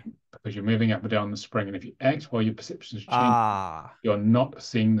 over time Okay. because you're moving up and down the spring. And if you act while your perception is changing, Ah, you're not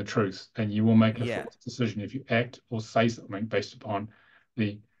seeing the truth, and you will make a yeah. false decision if you act or say something based upon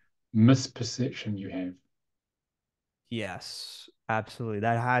the misperception you have. Yes, absolutely.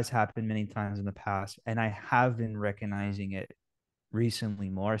 That has happened many times in the past, and I have been recognizing it recently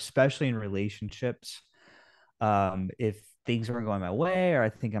more, especially in relationships. If things weren't going my way, or I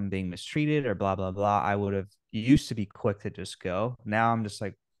think I'm being mistreated, or blah blah blah, I would have used to be quick to just go. Now I'm just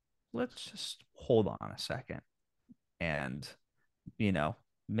like, let's just hold on a second and you know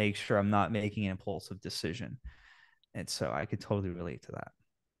make sure I'm not making an impulsive decision. And so I could totally relate to that.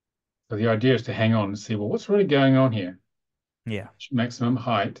 So the idea is to hang on and see, well, what's really going on here? Yeah. Maximum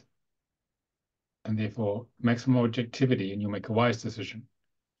height and therefore maximum objectivity, and you'll make a wise decision.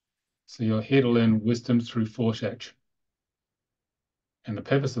 So you're here to Yeah. learn wisdom through force action. And the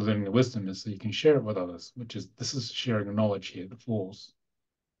purpose of learning the wisdom is so you can share it with others, which is this is sharing the knowledge here, the force.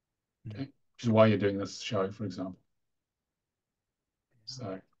 Okay? Which is why you're doing this show, for example.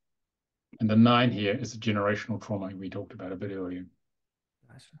 So, and the 9 here is the generational trauma we talked about a bit earlier.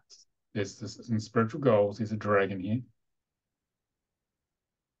 Gotcha. There's this in spiritual goals, there's a dragon here.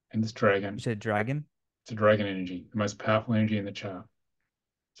 And this You dragon, said dragon? it's a dragon energy, the most powerful energy in the chart.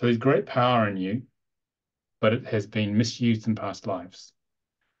 So there's great power in you, but it has been misused in past lives.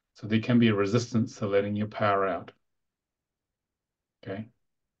 So there can be a resistance to letting your power out. Okay.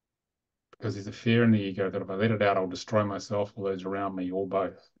 Because there's a fear in the ego that if I let it out, I'll destroy myself or those around me, or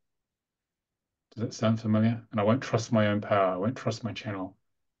both. Does that sound familiar? And I won't trust my own power. I won't trust my channel.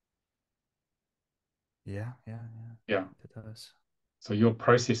 Yeah, yeah, yeah. Yeah. It does. So you're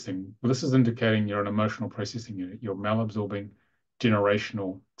processing. Well, this is indicating you're an emotional processing unit. You're malabsorbing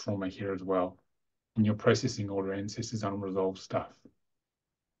generational trauma here as well. And you're processing all your ancestors' unresolved stuff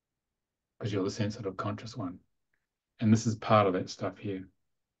because you're the sensitive, conscious one. And this is part of that stuff here.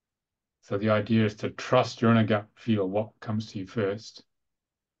 So the idea is to trust your inner gut feel what comes to you first.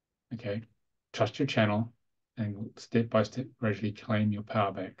 Okay. Trust your channel and step by step gradually claim your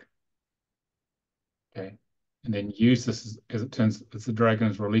power back. Okay. And then use this as it turns, as the dragon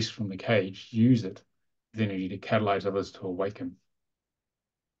is released from the cage, use it as energy to catalyze others to awaken.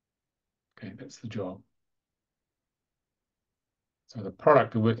 Okay. That's the job. So the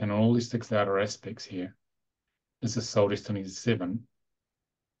product of working on all these 6 outer aspects here is the soul destiny 7.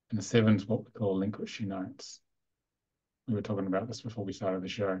 And the 7 is what we call linkwitch unites. We were talking about this before we started the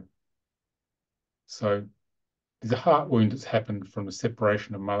show. So there's a heart wound that's happened from the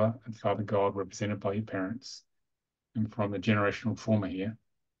separation of mother and father God, represented by your parents, and from the generational trauma here.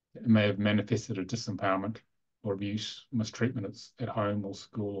 It may have manifested a disempowerment or abuse, mistreatment at home or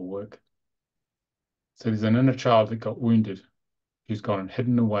school or work. So there's an inner child that got wounded, who's gone and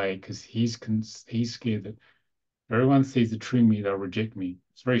hidden away because he's scared that if everyone sees the true me, they'll reject me.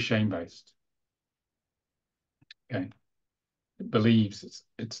 It's very shame-based. Okay. It believes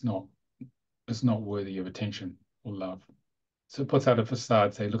it's not worthy of attention or love. So it puts out a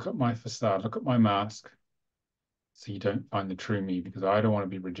facade, say, look at my facade, look at my mask, so you don't find the true me because I don't want to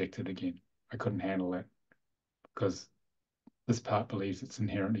be rejected again. I couldn't handle that because this part believes it's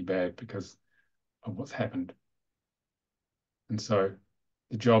inherently bad because of what's happened. And so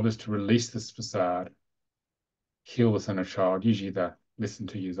the job is to release this facade, heal this inner child, usually they're less than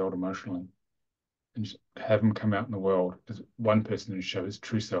 2 years old emotionally, and have them come out in the world as one person who shows his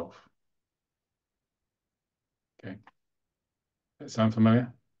true self. Okay. That sound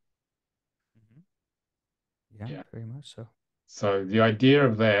familiar? Mhm. Yeah, Yeah. very much so. So the idea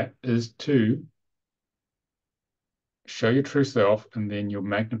of that is to show your true self and then you'll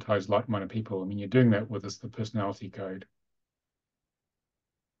magnetize like-minded people. I mean, you're doing that with this, the personality code.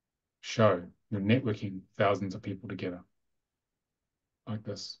 Show you're networking thousands of people together like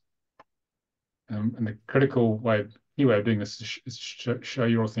this. And the critical way, key way of doing this is show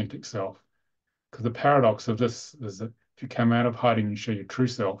your authentic self. Because the paradox of this is that if you come out of hiding and show your true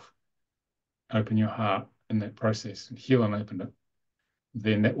self, open your heart in that process and heal and open it,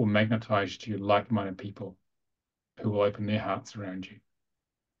 then that will magnetize to you like-minded people who will open their hearts around you.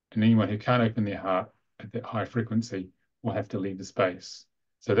 And anyone who can't open their heart at that high frequency will have to leave the space.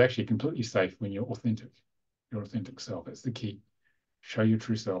 So they're actually completely safe when you're authentic, your authentic self. That's the key. Show your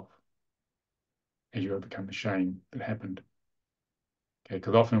true self as you overcome the shame that happened. Okay,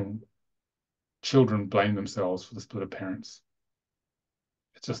 because often children blame themselves for the split of parents.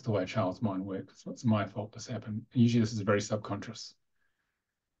 It's just the way a child's mind works. It's my fault this happened. And usually this is very subconscious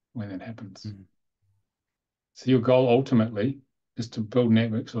when that happens. Mhm. So your goal ultimately is to build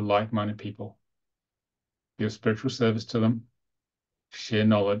networks of like-minded people, give spiritual service to them, share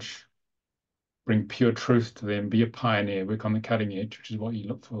knowledge, bring pure truth to them, be a pioneer, work on the cutting edge, which is what you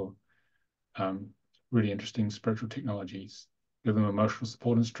look for. Really interesting spiritual technologies, give them emotional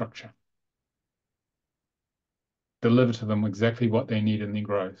support and structure, deliver to them exactly what they need in their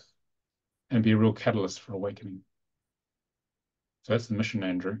growth, and be a real catalyst for awakening. So that's the mission,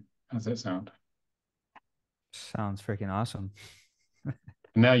 Andrew. How's that sound? Sounds freaking awesome. And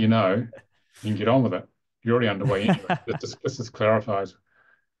now you know you can get on with it. You're already underway anyway. This just clarifies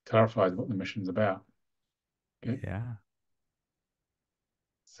what the mission's about. Okay. Yeah.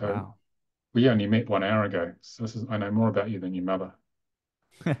 So Wow. we only met 1 hour ago. So I know more about you than your mother.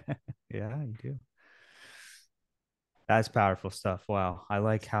 Yeah, you do. That's powerful stuff. Wow. I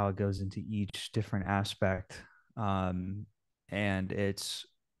like how it goes into each different aspect. Um, and it's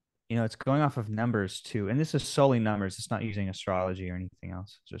going off of numbers too. And this is solely numbers. It's not using astrology or anything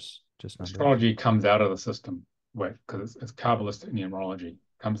else. Just numbers. Astrology comes out of the system because it's Kabbalistic numerology.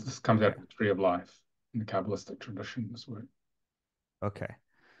 This comes out Okay. of the tree of life in the Kabbalistic tradition. This work. Okay.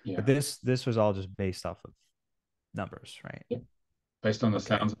 But Yeah. this was all just based off of numbers, right? Yeah. Based on the Okay.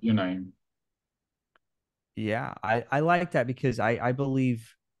 sounds of your name. Yeah. I like that because I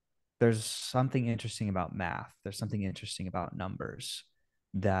believe there's something interesting about math. There's something interesting about numbers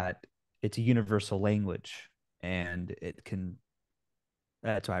that it's a universal language and it can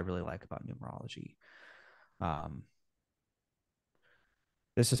that's what I really like about numerology. Um,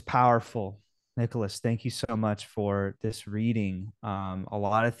 this is powerful. Nicholas, thank you so much for this reading. A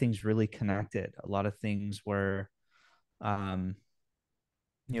lot of things really connected. A lot of things were, um,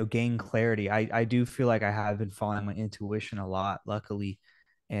 gain clarity. I do feel like I have been following my intuition a lot, luckily,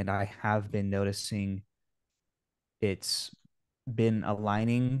 and I have been noticing it's been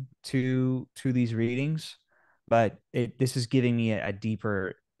aligning to these readings, but this is giving me a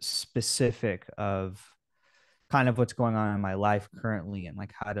deeper specific of kind of what's going on in my life currently and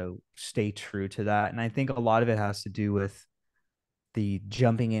like how to stay true to that. And I think a lot of it has to do with the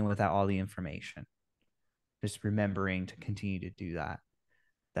jumping in without all the information, just remembering to continue to do that.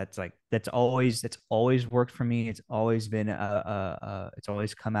 That's always worked for me. It's always been it's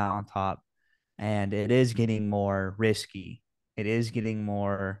always come out on top, and it is getting more risky. It is getting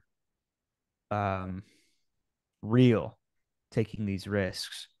more um real, taking these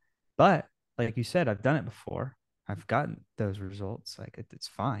risks. But like you said, I've done it before. I've gotten those results. Like it's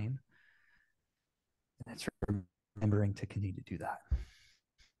fine. And it's remembering to continue to do that.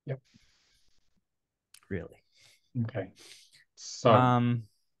 Yep. Really. Okay. So Um,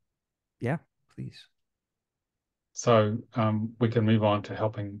 yeah, please. we can move on to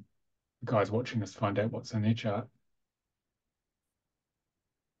helping the guys watching us find out what's in their chart.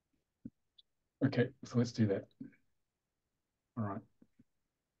 Okay, so let's do that. All right.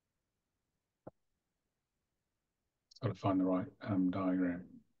 Got to find the right diagram.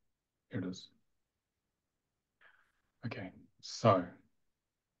 Here it is. Okay, so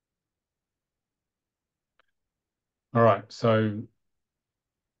all right, so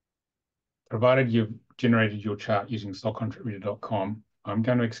provided you've generated your chart using soulcontractreader.com, I'm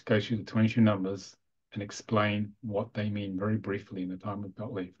going to go through the 22 numbers and explain what they mean very briefly in the time we've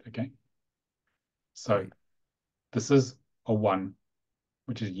got left. Okay, so Great. this is a 1,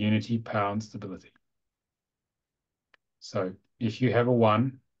 which is unity, power, and stability. So if you have a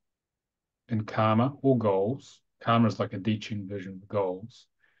 1 in karma or goals, karma is like a detuned version of goals.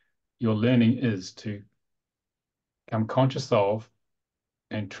 Your learning is to become conscious of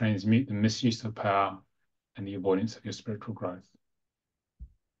and transmute the misuse of power and the avoidance of your spiritual growth.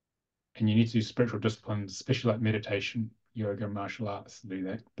 And you need to do spiritual disciplines, especially like meditation, yoga, martial arts to do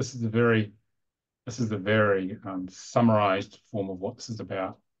that. This is the very summarized form of what this is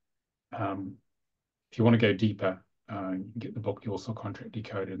about. If you want to go deeper, you can get the book Your Soul Contract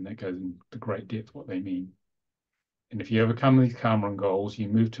Decoded, and that goes into great depth what they mean. And if you overcome these karma and goals, you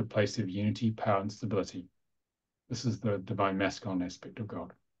move to a place of unity, power, and stability. This is the divine masculine aspect of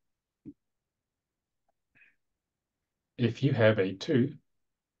God. If you have a 2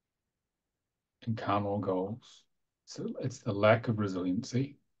 in karma or goals, so it's the lack of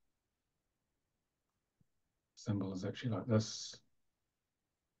resiliency. Symbol is actually like this.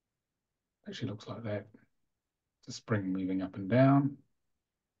 Actually looks like that. The spring moving up and down.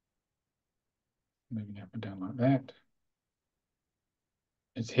 Moving up and down like that.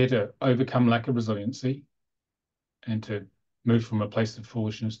 It's here to overcome lack of resiliency and to move from a place of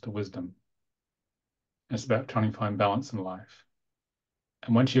foolishness to wisdom. It's about trying to find balance in life.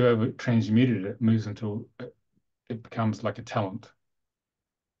 And once you've over transmuted it, it moves into, it becomes like a talent.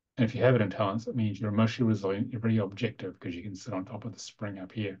 And if you have it in talents, it means you're emotionally resilient, you're very objective because you can sit on top of the spring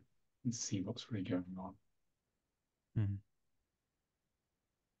up here and see what's really going on. Mhm.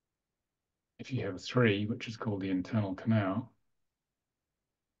 if you have a 3, which is called the internal canal,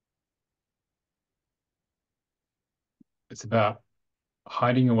 it's about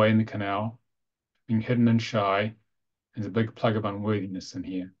hiding away in the canal, being hidden and shy. There's a big plug of unworthiness in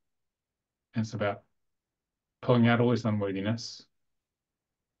here. And it's about pulling out all this unworthiness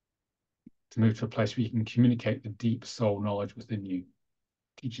to move to a place where you can communicate the deep soul knowledge within you.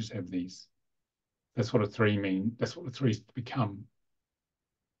 Teachers have these. That's what a 3 means. That's what the 3s become.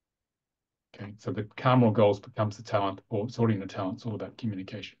 Okay, so the karma goals becomes the talent, or it's already in the talent. It's all about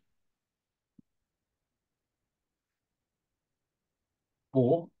communication.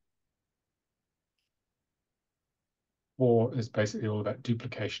 4, 4 is basically all about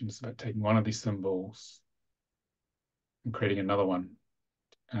duplication. It's about taking one of these symbols and creating another one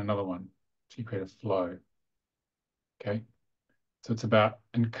and another one. So you create a flow. Okay, so it's about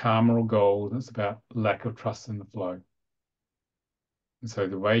in karma or goals. It's about lack of trust in the flow. And so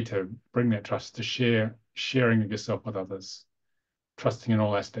the way to bring that trust is to sharing of yourself with others, trusting in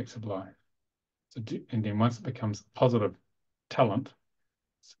all aspects of life. So and then once it becomes positive talent,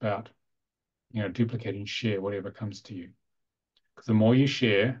 it's about duplicate and share whatever comes to you. Because the more you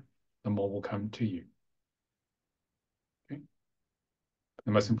share, the more will come to you. Okay.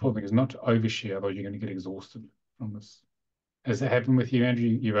 The most important thing is not to overshare, otherwise you're going to get exhausted from this. Has it happened with you, Andrew?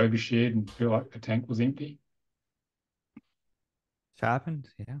 You've overshared and feel like the tank was empty? It's happened.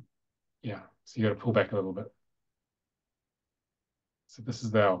 Yeah. Yeah. So you got to pull back a little bit. So this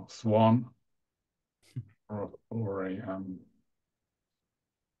is our swan or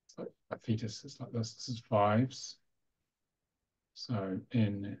a fetus. It's like this. This is 5s. So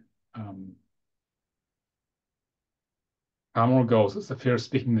in our moral goals, it's the fear of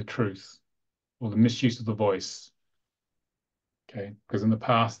speaking the truth or the misuse of the voice. Okay, because in the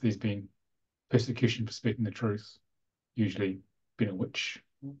past there's been persecution for speaking the truth, usually been a witch,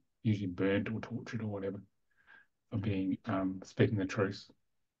 usually burnt or tortured or whatever, for being speaking the truth.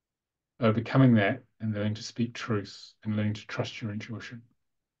 Overcoming that and learning to speak truth and learning to trust your intuition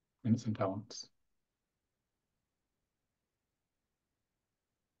when it's in balance.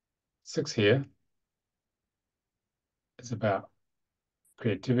 6 here is about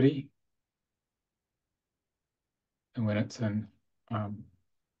creativity, and when it's in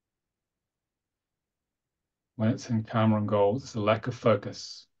karma and goals, it's a lack of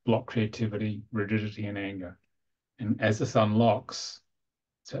focus, block creativity, rigidity, and anger. And as this unlocks,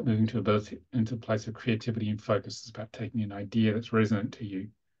 it's about moving into a place of creativity and focus. It's about taking an idea that's resonant to you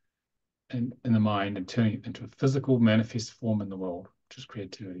in the mind and turning it into a physical manifest form in the world, which is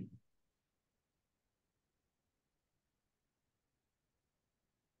creativity.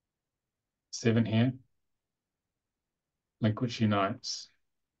 7 here, link which unites.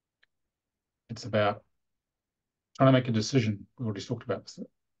 It's about trying to make a decision. We already talked about this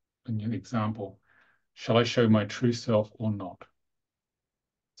in your example. Shall I show my true self or not?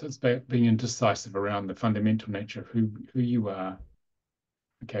 So it's about being indecisive around the fundamental nature of who you are.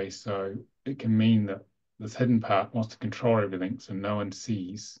 Okay, so it can mean that this hidden part wants to control everything so no one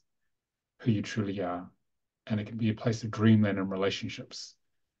sees who you truly are. And it can be a place of dreamland and relationships.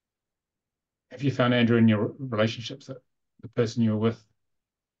 Have you found, Andrew, in your relationships that the person you're with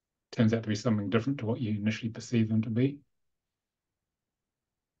turns out to be something different to what you initially perceived them to be?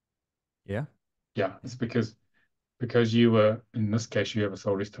 Yeah. Yeah, Yeah. it's because you were, in this case, you have a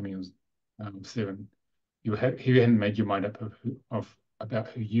soul rest timing was 7. You hadn't made your mind up about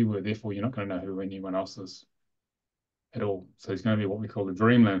who you were. Therefore, you're not going to know who anyone else is at all. So it's going to be what we call the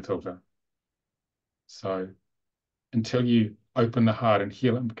dreamland filter. So until you open the heart and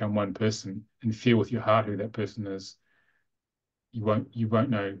heal it and become one person and feel with your heart who that person is, you won't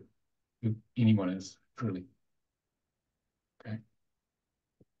know who anyone is truly. Okay.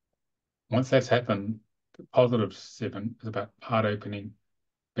 Once that's happened, the positive 7 is about heart opening,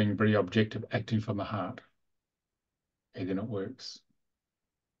 being very objective, acting from the heart. Okay, then it works.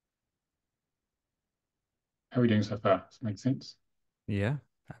 How are we doing so far? Does that make sense? Yeah.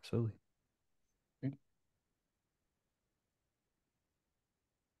 Absolutely. Okay.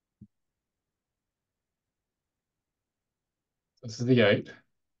 This is the 8.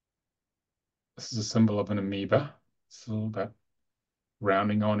 This is a symbol of an amoeba. It's all about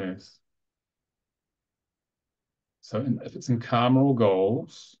rounding on Earth. So if it's in karma or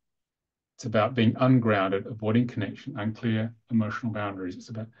goals, it's about being ungrounded, avoiding connection, unclear emotional boundaries. It's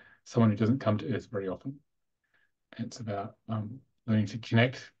about someone who doesn't come to Earth very often. It's about learning to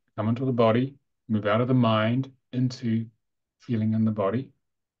connect, come into the body, move out of the mind into feeling in the body,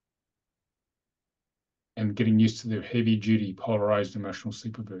 and getting used to the heavy-duty, polarized emotional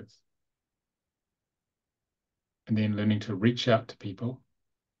superbirth. And then learning to reach out to people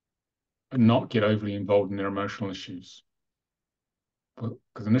but not get overly involved in their emotional issues.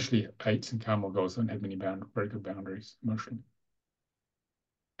 Because initially, 8s and karma goals don't have many very good boundaries emotionally.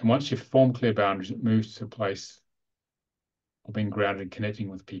 And once you form clear boundaries, it moves to a place of being grounded and connecting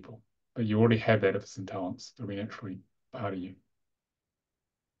with people. But you already have that if it's in talents. They'll be naturally part of you.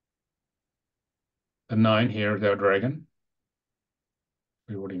 The 9 here is our dragon,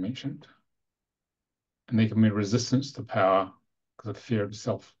 we already mentioned. And there can be resistance to power because of fear of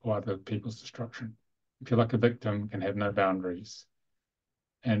self or other people's destruction. If you're like a victim, can have no boundaries.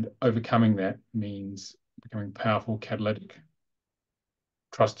 And overcoming that means becoming powerful, catalytic,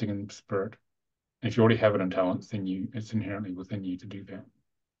 trusting in spirit. And if you already have it in talents, then it's inherently within you to do that.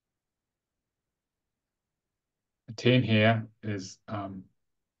 The 10 here is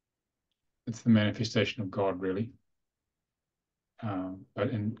it's the manifestation of God, really. But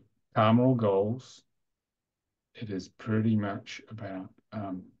in karma goals, it is pretty much about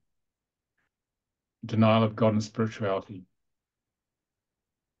denial of God and spirituality.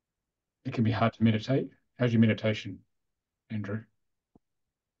 It can be hard to meditate. How's your meditation, Andrew?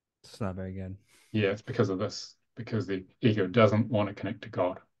 It's not very good. Yeah, it's because of this, because the ego doesn't want to connect to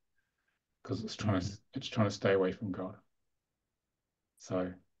God, because it's trying to stay away from God.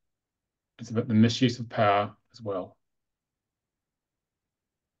 So it's about the misuse of power as well.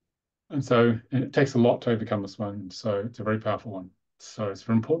 And it takes a lot to overcome this one. So it's a very powerful one. So it's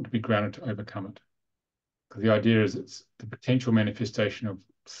very important to be grounded to overcome it. Because the idea is it's the potential manifestation of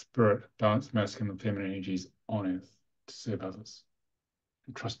spirit, balanced masculine and feminine energies on earth to serve others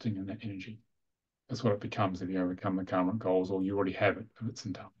and trusting in that energy. That's what it becomes if you overcome the karmic goals, or you already have it if it's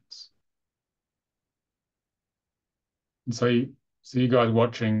in talents. And so you guys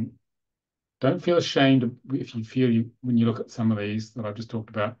watching, don't feel ashamed if you feel when you look at some of these that I've just talked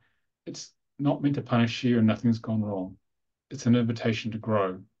about. It's not meant to punish you and nothing's gone wrong. It's an invitation to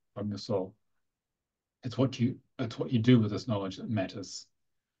grow from your soul. It's what you do with this knowledge that matters.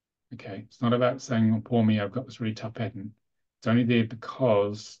 Okay. It's not about saying, oh, poor me, I've got this really tough pattern. It's only there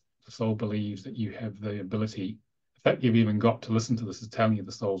because the soul believes that you have the ability. The fact you've even got to listen to this is telling you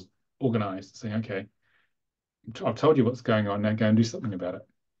the soul's organized, saying, okay, I've told you what's going on, now go and do something about it.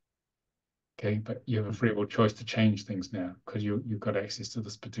 Okay, but you have a free will choice to change things now because you've got access to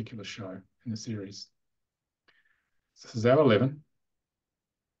this particular show in the series. So this is our 11.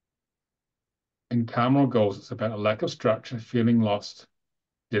 In karma goals, it's about a lack of structure, feeling lost,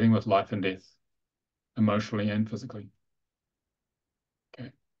 dealing with life and death, emotionally and physically.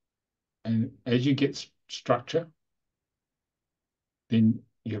 Okay, and as you get structure, then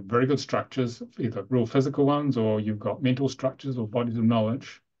you have very good structures, either real physical ones, or you've got mental structures or bodies of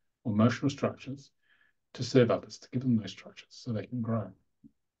knowledge or emotional structures to serve others, to give them those structures so they can grow.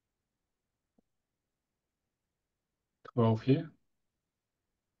 12 here.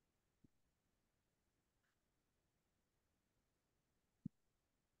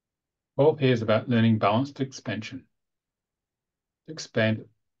 12 here is about learning balanced expansion. To expand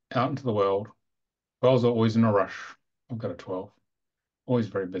out into the world. 12s are always in a rush. I've got a 12. Always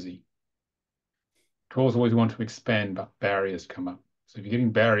very busy. 12s always want to expand, but barriers come up. So if you're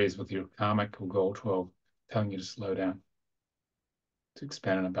getting barriers with your karmic or goal 12, telling you to slow down, to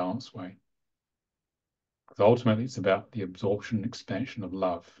expand in a balanced way. Because ultimately it's about the absorption and expansion of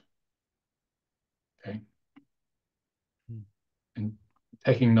love. Okay. And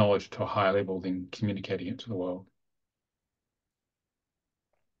taking knowledge to a higher level, then communicating it to the world.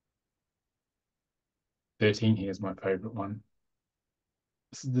 13 here is my favorite one.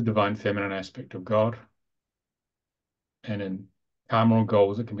 This is the divine feminine aspect of God. And in karma or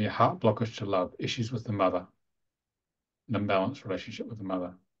goals, it can be a heart blockage to love, issues with the mother, an imbalanced relationship with the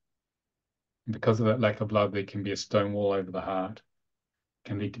mother. And because of that lack of love, there can be a stone wall over the heart. It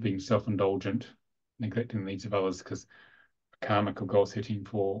can lead to being self-indulgent, neglecting the needs of others, because karmic or goal setting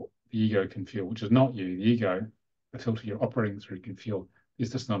for the ego can feel, which is not you, the ego, the filter you're operating through can feel,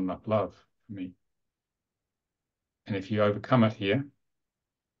 there's just not enough love for me. And if you overcome it here,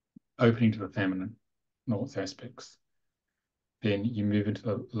 opening to the feminine in all its aspects, then you move into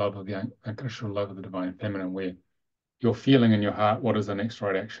the love of the unconditional love of the divine feminine, where you're feeling in your heart what is the next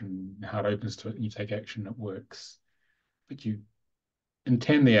right action. Your heart opens to it and you take action, it works. But you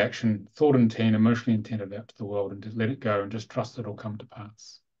intend the action, thought intent, emotionally intend it out to the world, and just let it go and just trust it'll come to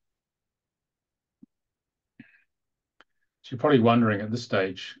pass. So you're probably wondering at this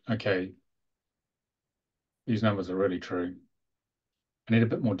stage, okay, these numbers are really true. I need a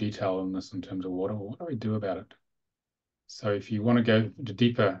bit more detail on this in terms of what do I do about it? So if you want to go into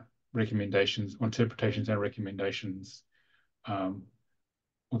deeper recommendations, interpretations and recommendations,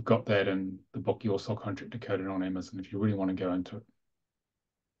 we've got that in the book Your Soul Contract Decoded on Amazon if you really want to go into it.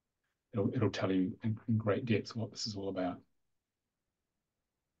 it'll tell you in great depth what this is all about.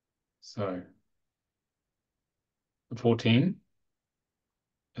 So the 14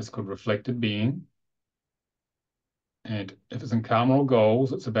 is called reflected being. And if it's in karma or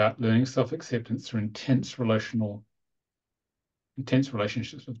goals, it's about learning self-acceptance through intense relationships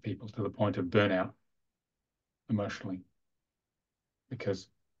with people to the point of burnout emotionally. Because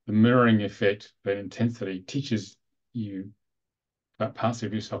the mirroring effect, that intensity, teaches you about parts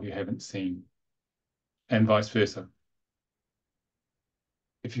of yourself you haven't seen, and vice versa.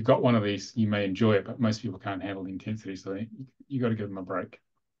 If you've got one of these, you may enjoy it, but most people can't handle the intensity, so you got to give them a break.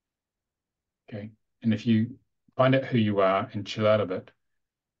 Okay. And if you find out who you are and chill out a bit,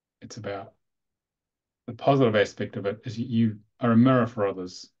 it's about the positive aspect of it is you are a mirror for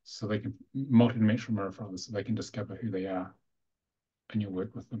others, so they can multidimensional mirror for others, so they can discover who they are, and you'll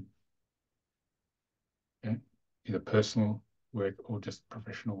work with them. Okay, either personal work or just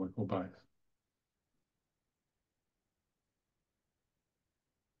professional work or both.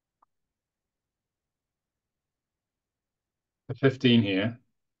 The 15 here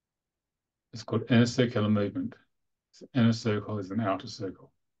is called inner circular movement. So inner circle is an outer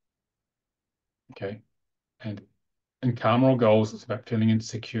circle. Okay, and in karma or goals, it's about feeling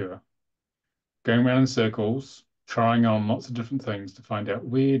insecure, going around in circles, trying on lots of different things to find out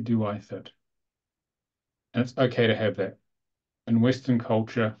where do I fit. And it's okay to have that. In Western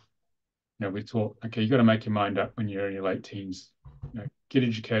culture, we taught, okay, you got to make your mind up when you're in your late teens. Get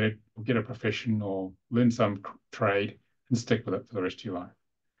educated or get a profession or learn some trade and stick with it for the rest of your life.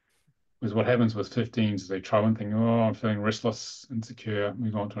 Because what happens with 15s is they try one thing, oh, I'm feeling restless, insecure,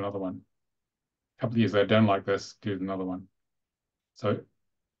 move on to another one. A couple of years, they don't like this, do another one. So,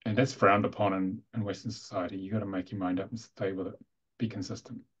 and that's frowned upon in Western society. You got to make your mind up and stay with it. Be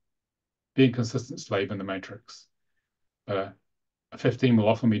consistent. Be a consistent slave in the matrix. A 15 will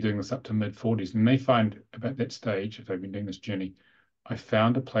often be doing this up to mid-40s, and they find about that stage, if they've been doing this journey, I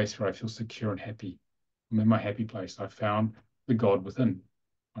found a place where I feel secure and happy. I'm in my happy place. I found the God within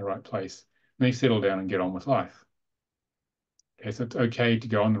my right place. And they settle down and get on with life. Okay, so it's okay to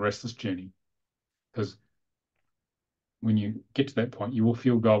go on the restless journey, because when you get to that point, you will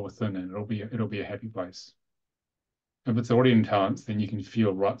feel God within, and it'll be a happy place. If it's already in talents, then you can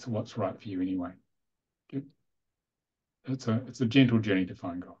feel right to what's right for you anyway. Okay? It's a gentle journey to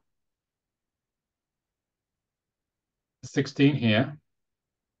find God. 16 here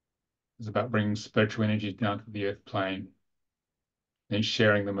is about bringing spiritual energies down to the earth plane, then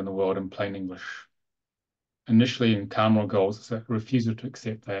sharing them in the world in plain English. Initially in karma goals, it's a refusal to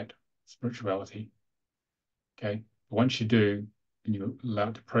accept that spirituality. Okay. But once you do, and you allow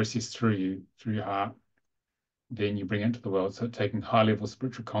it to process through you, through your heart, then you bring it into the world. So taking high level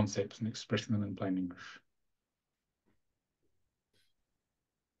spiritual concepts and expressing them in plain English.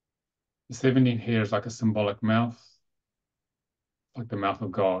 The 17 here is like a symbolic mouth, like the mouth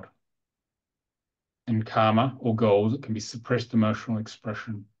of God. In karma or goals, it can be suppressed emotional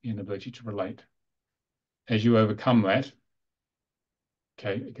expression, the inability to relate. As you overcome that,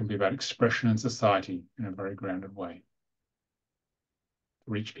 okay, it can be about expression in society in a very grounded way.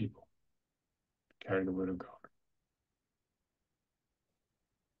 To reach people, to carry the word of God.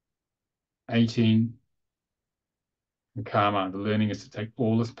 18, in karma, the learning is to take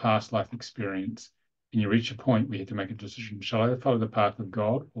all this past life experience, and you reach a point where you have to make a decision. Shall I follow the path of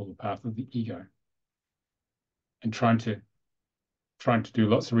God or the path of the ego? And trying to do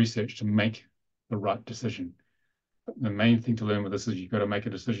lots of research to make the right decision. But the main thing to learn with this is you've got to make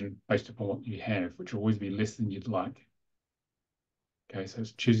a decision based upon what you have, which will always be less than you'd like. Okay, so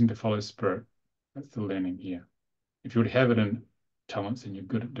it's choosing to follow spirit. That's the learning here. If you would have it in talents, then you're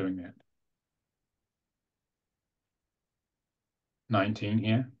good at doing that. 19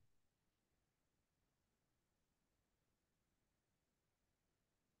 here.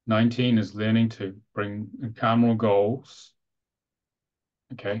 19 is learning to bring karma goals.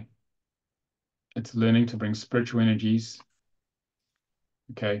 Okay. It's learning to bring spiritual energies,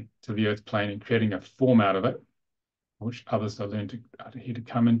 okay, to the earth plane and creating a form out of it, which others are here to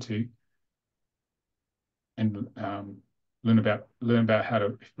come into and learn about how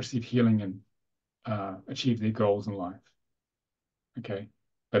to receive healing and achieve their goals in life. Okay.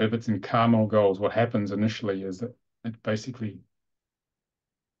 But if it's in karma goals, what happens initially is that it basically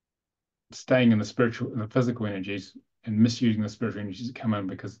staying in the physical energies and misusing the spiritual energies that come in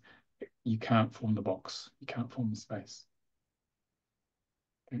because you can't form the box. You can't form the space.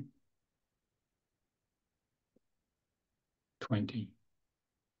 Okay. 20.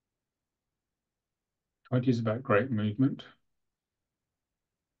 20 is about great movement.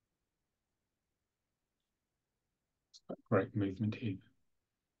 It's about great movement here.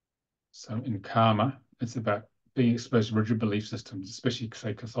 So in karma, it's about being exposed to rigid belief systems, especially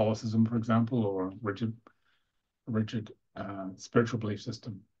say Catholicism, for example, or a rigid spiritual belief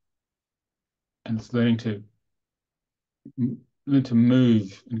system. And it's learn to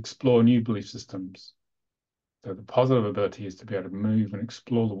move and explore new belief systems. So the positive ability is to be able to move and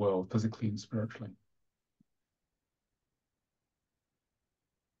explore the world physically and spiritually.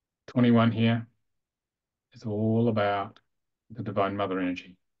 21 here is all about the divine mother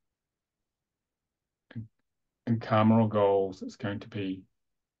energy. In karma or goals, it's going to be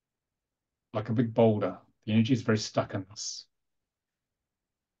like a big boulder. The energy is very stuck in this.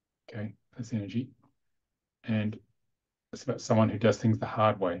 Okay, this energy. And it's about someone who does things the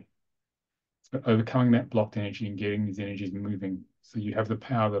hard way. It's about overcoming that blocked energy and getting these energies moving. So you have the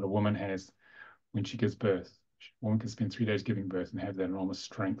power that a woman has when she gives birth. A woman can spend 3 days giving birth and have that enormous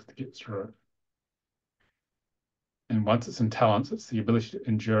strength to get through it. And once it's in talents, it's the ability to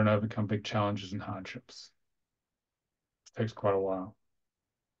endure and overcome big challenges and hardships. It takes quite a while.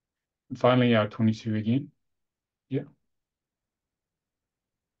 And finally, our 22 again. Yeah.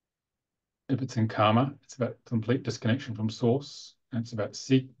 If it's in karma, it's about complete disconnection from source. And it's about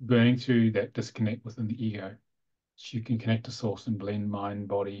burning through that disconnect within the ego. So you can connect to source and blend mind,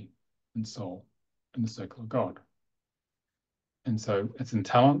 body, and soul in the circle of God. And so it's in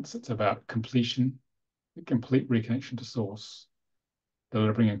talents, it's about completion, complete reconnection to source,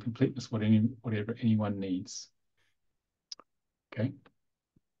 delivering in completeness whatever anyone needs. Okay.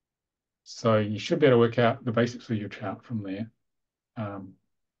 So you should be able to work out the basics of your chart from there.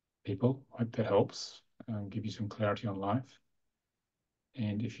 People, hope that helps, give you some clarity on life.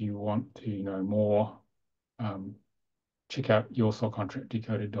 And if you want to know more, check out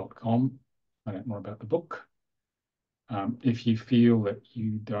yoursoulcontractdecoded.com, find out more about the book. If you feel that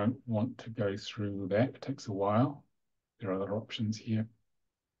you don't want to go through that, it takes a while, there are other options here.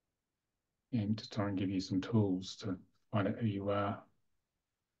 And to try and give you some tools to find out who you are.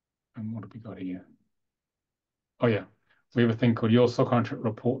 And what have we got here? Oh yeah, we have a thing called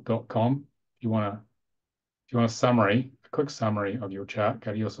yoursoulcontractreport.com. If you want a summary, a quick summary of your chart,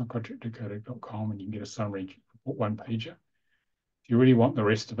 go to yoursoulcontractdecoded.com and you can get a summary report one pager. If you really want the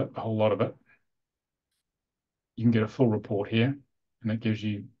rest of it, the whole lot of it, you can get a full report here, and it gives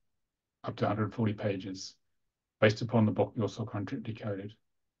you up to 140 pages based upon the book Your Soul Contract Decoded.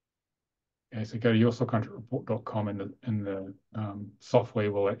 Okay, so go to yoursoulcontractreport.com and the software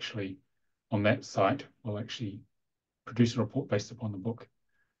will actually, on that site, will actually produce a report based upon the book.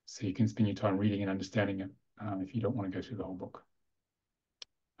 So you can spend your time reading and understanding it if you don't want to go through the whole book.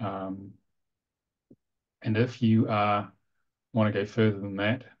 And if you want to go further than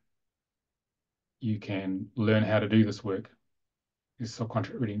that, you can learn how to do this work. This is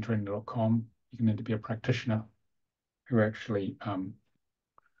soulcontractreadingtraining.com. You can then be a practitioner who actually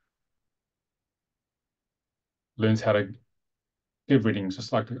learns how to give readings,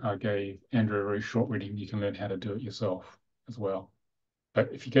 just like I gave Andrew a very short reading. You can learn how to do it yourself as well.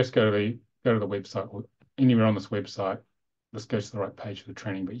 But if you just go to the website or anywhere on this website, this goes to the right page for the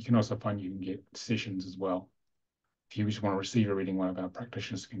training. But you can also find you can get sessions as well. If you just want to receive a reading, one of our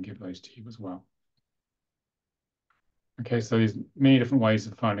practitioners can give those to you as well. Okay, so there's many different ways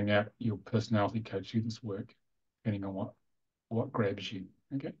of finding out your personality code through this work, depending on what grabs you.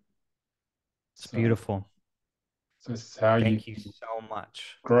 Okay. It's beautiful. So this is how Thank you so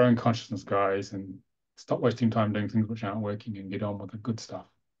much. Grow in consciousness, guys, and stop wasting time doing things which aren't working and get on with the good stuff.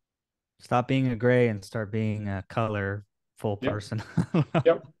 Stop being a gray and start being a colorful person.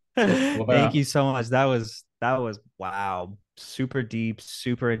 Yep. That's what it's all Thank about. you so much. That was wow. Super deep,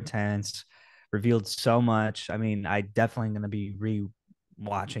 super intense, revealed so much. I mean, I definitely going to be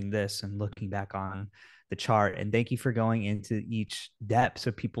re-watching this and looking back on the chart. And thank you for going into each depth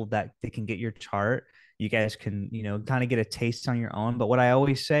so people that they can get your chart. You guys can, kind of get a taste on your own. But what I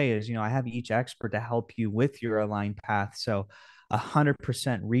always say is, I have each expert to help you with your aligned path. So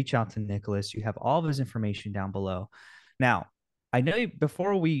 100% reach out to Nicolas. You have all of his information down below. Now, I know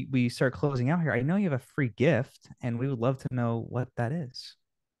before we start closing out here, I know you have a free gift, and we would love to know what that is.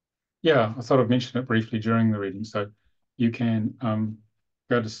 Yeah, I sort of mentioned it briefly during the reading. So you can go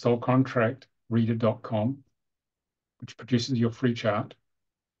to soulcontractreader.com, which produces your free chart,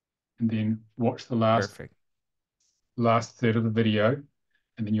 and then watch the Perfect. last third of the video,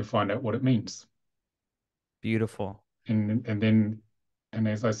 and then you'll find out what it means. Beautiful. And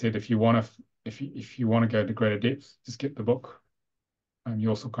as I said, if you want to go to greater depth, just get the book,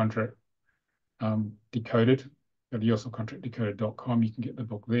 Your Soul Contract Decoded. Go to yoursoulcontractdecoded.com. You can get the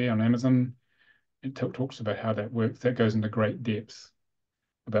book there on Amazon. It talks about how that works. That goes into great depth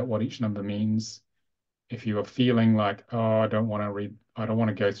about what each number means. if you are feeling like, oh, I don't want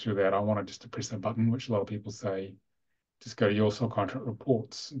to go through that. I want to just to press a button, which a lot of people say, just go to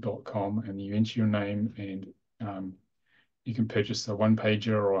yoursoulcontractreports.com and you enter your name and you can purchase a one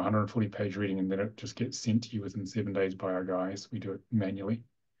pager or a 140-page reading, and then it just gets sent to you within 7 days by our guys. We do it manually,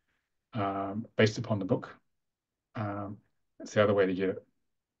 based upon the book. That's the other way to get it.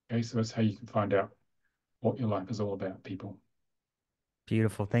 Okay, so that's how you can find out what your life is all about, people.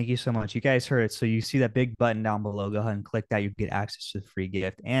 Beautiful. Thank you so much. You guys heard it. So you see that big button down below. Go ahead and click that. You get access to the free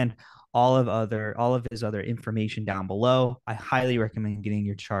gift and all of his other information down below. I highly recommend getting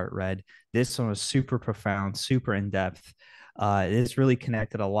your chart read. This one was super profound, super in depth. It's really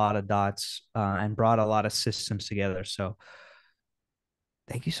connected a lot of dots and brought a lot of systems together. So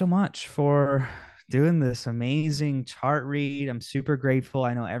thank you so much for doing this amazing chart read. I'm super grateful.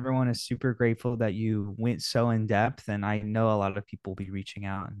 I know everyone is super grateful that you went so in depth, and I know a lot of people will be reaching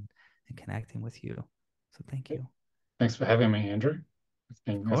out and connecting with you. So thank you. Thanks for having me, Andrew. Of It's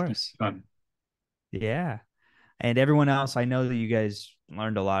been course. fun. Yeah. And everyone else, I know that you guys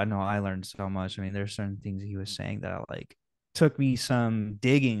learned a lot. I know I learned so much. I mean, there's certain things he was saying that I like took me some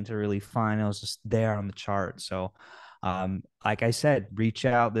digging to really find. It was just there on the chart. So, like I said, reach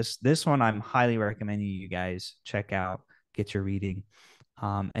out. This one I'm highly recommending you guys check out, get your reading,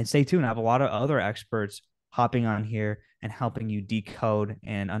 and stay tuned. I have a lot of other experts hopping on here and helping you decode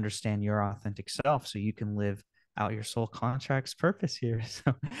and understand your authentic self, so you can live out your soul contract's purpose here.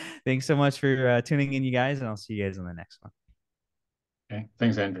 So thanks so much for tuning in, you guys, and I'll see you guys on the next one. Okay,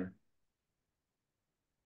 thanks, Andrew.